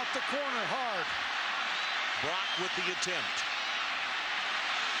to come off the corner hard. Brock with the attempt.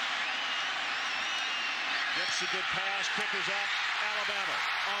 Gets a good pass. Kick is up. Alabama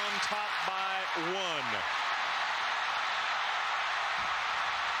on top by 1.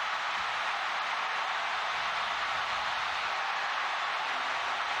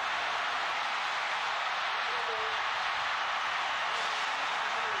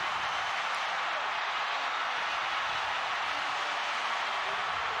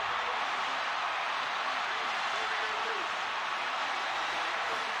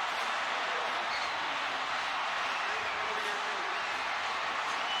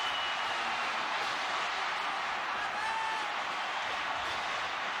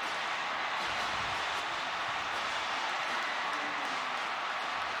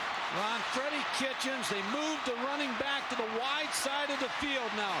 Freddie Kitchens, they moved the running back to the wide side of the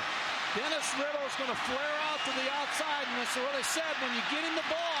field now. Dennis Riddle is going to flare out to the outside, and that's what I said. When you get him the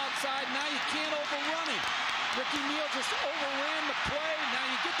ball outside, now you can't overrun him. Ricky Neal just overran the play. Now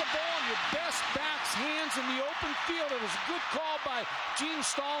you get the ball in your best back's hands in the open field. It was a good call by Gene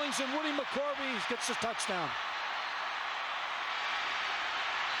Stallings, and Woody McCorvey gets the touchdown.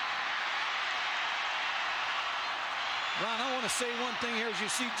 Ron, I want to say one thing here as you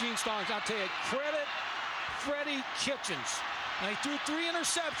see Gene Stallings. I'll tell you, credit Freddie Kitchens. Now, he threw 3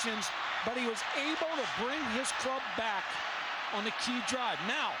 interceptions, but he was able to bring his club back on the key drive.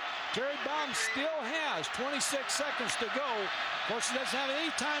 Now, Terry Bowden still has 26 seconds to go. Of course, he doesn't have any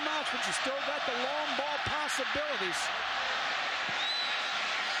timeouts, but you still got the long ball possibilities.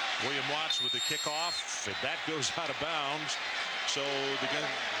 William Watts with the kickoff, and that goes out of bounds. So they're going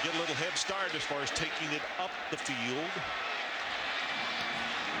to get a little head start as far as taking it up the field.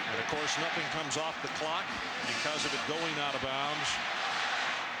 And, of course, nothing comes off the clock because of it going out of bounds.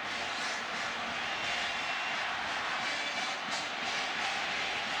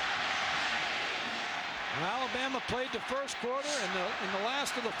 Alabama played the first quarter and the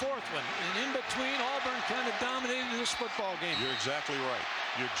last of the fourth one. And in between, Auburn kind of dominated this football game. You're exactly right.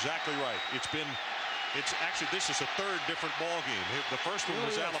 You're exactly right. It's actually, this is a 3rd different ball game. The first one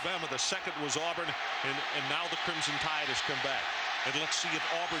was Alabama, the second was Auburn, and now the Crimson Tide has come back. And let's see if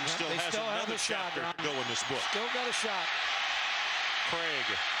Auburn still has another chapter to go in this book. Still got a shot. Craig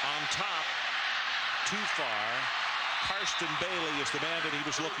on top, too far. Karsten Bailey is the man that he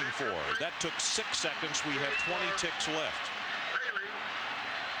was looking for. That took 6 seconds. We have 20 ticks left. Bailey,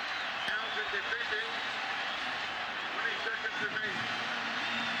 Townsend defending, 20 seconds remaining.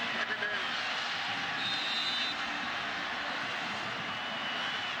 Second down.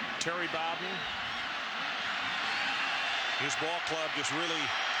 Terry Bowden, his ball club just really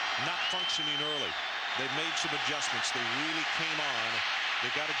not functioning early. They've made some adjustments. They really came on. They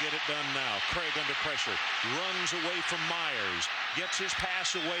got to get it done now. Craig under pressure, runs away from Myers, gets his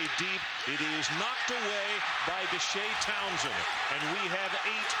pass away deep. It is knocked away by Deshae Townsend, and we have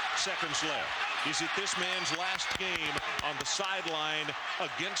 8 seconds left. Is it this man's last game on the sideline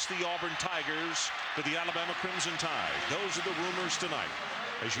against the Auburn Tigers for the Alabama Crimson Tide? Those are the rumors tonight.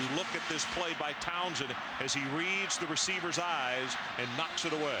 As you look at this play by Townsend as he reads the receiver's eyes and knocks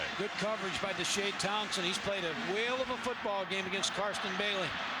it away. Good coverage by Deshae Townsend. He's played a whale of a football game against Karsten Bailey.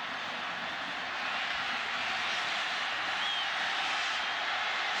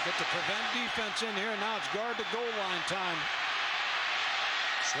 Get the prevent defense in here. Now it's guard to goal line time.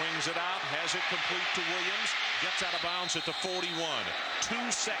 Swings it out, has it complete to Williams. Gets out of bounds at the 41. 2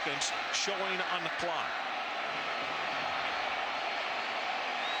 seconds showing on the clock.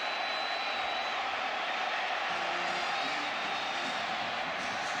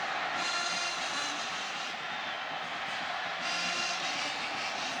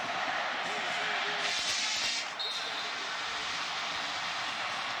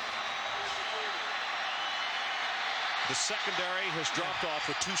 The secondary has dropped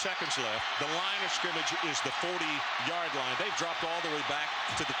off with 2 seconds left. The line of scrimmage is the 40-yard line. They've dropped all the way back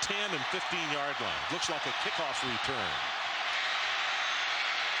to the 10 and 15-yard line. Looks like a kickoff return.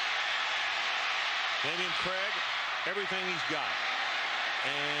 Damian Craig, everything he's got.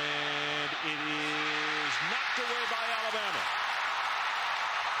 And it is knocked away by Alabama.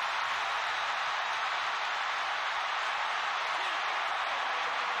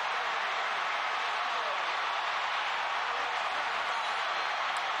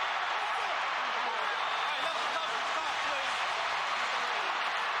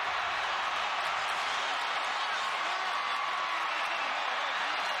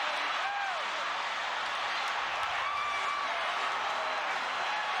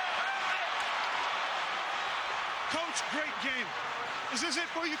 Coach, great game. Is this it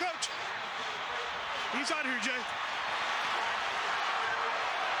for you, Coach? He's out here, Jay.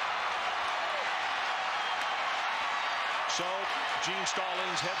 So Gene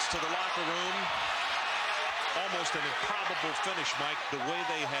Stallings heads to the locker room. Almost an improbable finish, Mike, the way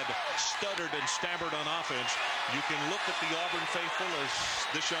they had stuttered and stammered on offense. You can look at the Auburn faithful as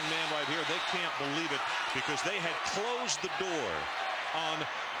this young man right here. They can't believe it because they had closed the door on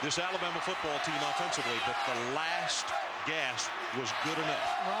this Alabama football team offensively, but the last gasp was good enough.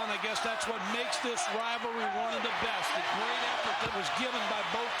 Ron, I guess that's what makes this rivalry one of the best. The great effort that was given by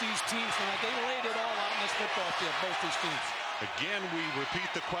both these teams tonight. They laid it all out in this football field, both these teams. Again, we repeat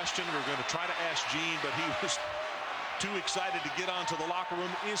the question. We're going to try to ask Gene, but he was too excited to get onto the locker room.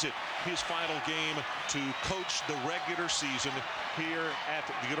 Is it his final game to coach the regular season here at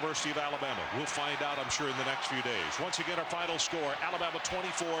the University of Alabama? We'll find out, I'm sure, in the next few days. Once again, our final score, Alabama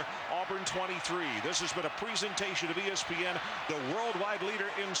 24, Auburn 23. This has been a presentation of ESPN, the worldwide leader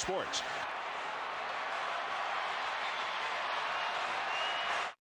in sports.